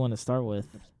 that's a good one to start with.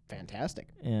 Fantastic.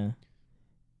 Yeah.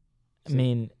 So, I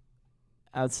mean,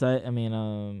 outside. I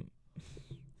mean,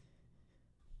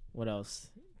 what else?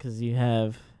 Because you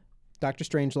have Dr.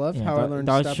 Strangelove. How I Learned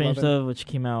to Dr. Stop Loving. Strangelove, which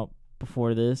came out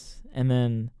before this, and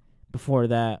then before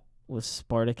that was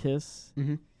Spartacus,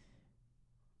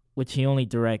 which he only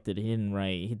directed. He didn't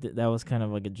write. That was kind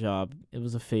of like a job. It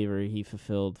was a favor he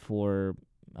fulfilled for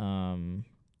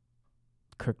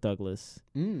Kirk Douglas,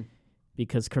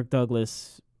 because Kirk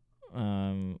Douglas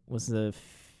was the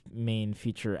main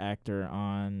feature actor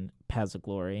on Paths of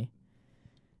Glory,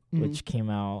 which came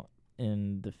out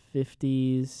in the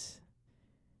 50s,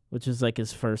 which is like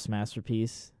his first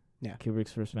masterpiece. Yeah.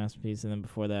 Kubrick's first masterpiece. And then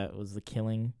before that was The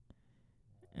Killing.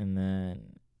 And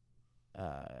then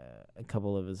a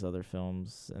couple of his other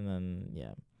films. And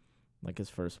then, like his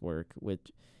first work,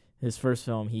 which his first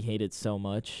film he hated so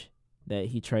much that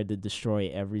he tried to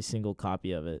destroy every single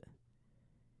copy of it.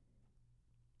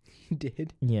 He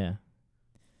did? Yeah.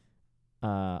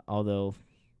 Although,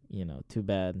 too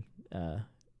bad.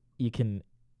 You can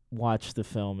watch the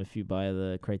film if you buy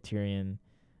the Criterion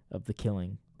of The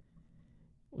Killing,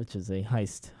 which is a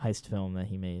heist film that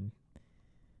he made.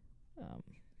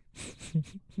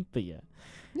 But yeah.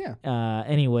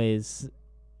 Anyways,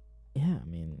 yeah. I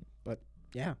mean, but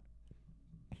yeah.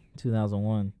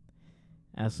 2001,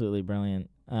 absolutely brilliant.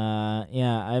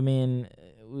 I mean,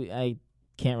 I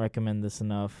can't recommend this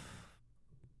enough.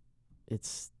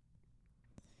 Its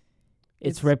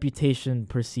reputation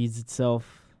precedes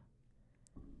itself.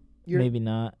 Maybe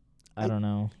not. I don't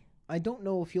know. I don't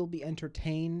know if you'll be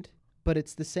entertained, but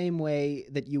it's the same way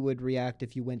that you would react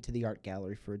if you went to the art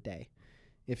gallery for a day.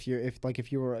 If you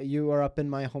were up in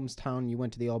my hometown, you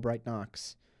went to the Albright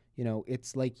Knox.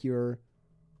 It's like you're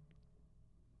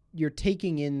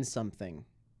taking in something.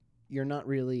 You're not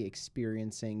really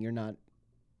experiencing. You're not.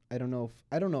 I don't know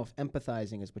if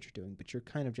empathizing is what you're doing, but you're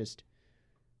kind of just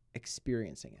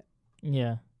experiencing it.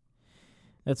 Yeah.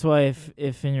 That's why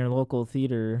if in your local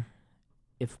theater,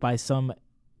 if by some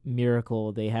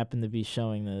miracle they happen to be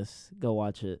showing this, go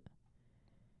watch it.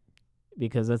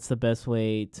 Because that's the best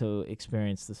way to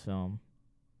experience this film.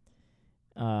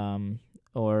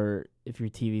 Or if your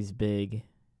TV's big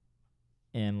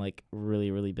and like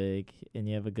really, really big and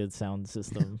you have a good sound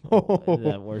system,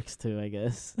 that works too, I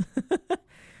guess.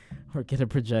 Or get a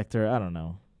projector, I don't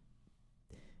know.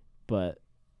 But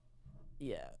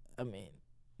yeah, I mean,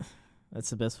 that's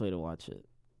the best way to watch it.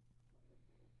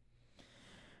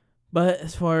 But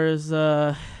as far as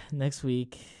next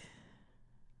week,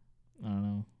 I don't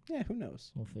know. Yeah, who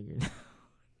knows? We'll figure it out.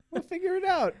 We'll figure it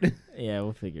out. Yeah,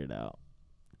 we'll figure it out.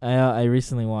 I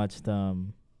recently watched or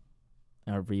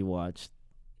rewatched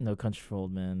No Country for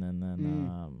Old Men, and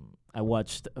then I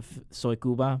watched Soy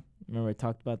Cuba. Remember I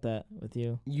talked about that with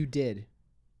you? You did.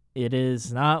 It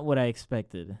is not what I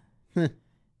expected.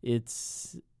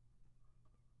 It's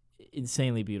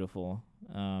insanely beautiful.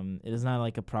 It is not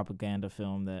like a propaganda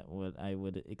film that what I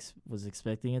was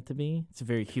expecting it to be. It's a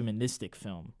very humanistic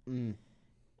film.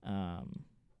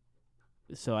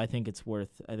 So I think it's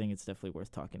definitely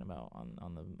worth talking about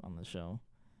on the show,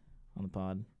 on the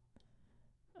pod,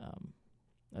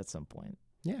 at some point.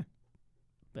 Yeah.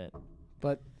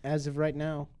 But as of right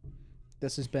now,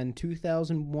 this has been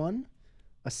 2001: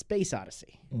 A Space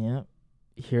Odyssey. Yeah.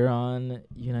 Here on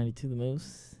U92 The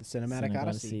Moose, the Cinematic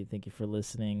Odyssey. Thank you for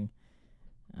listening.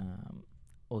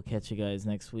 We'll catch you guys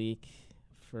next week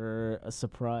for a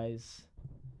surprise.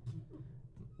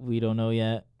 We don't know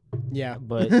yet. Yeah.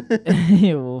 But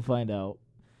we'll find out.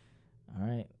 All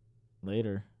right.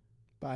 Later.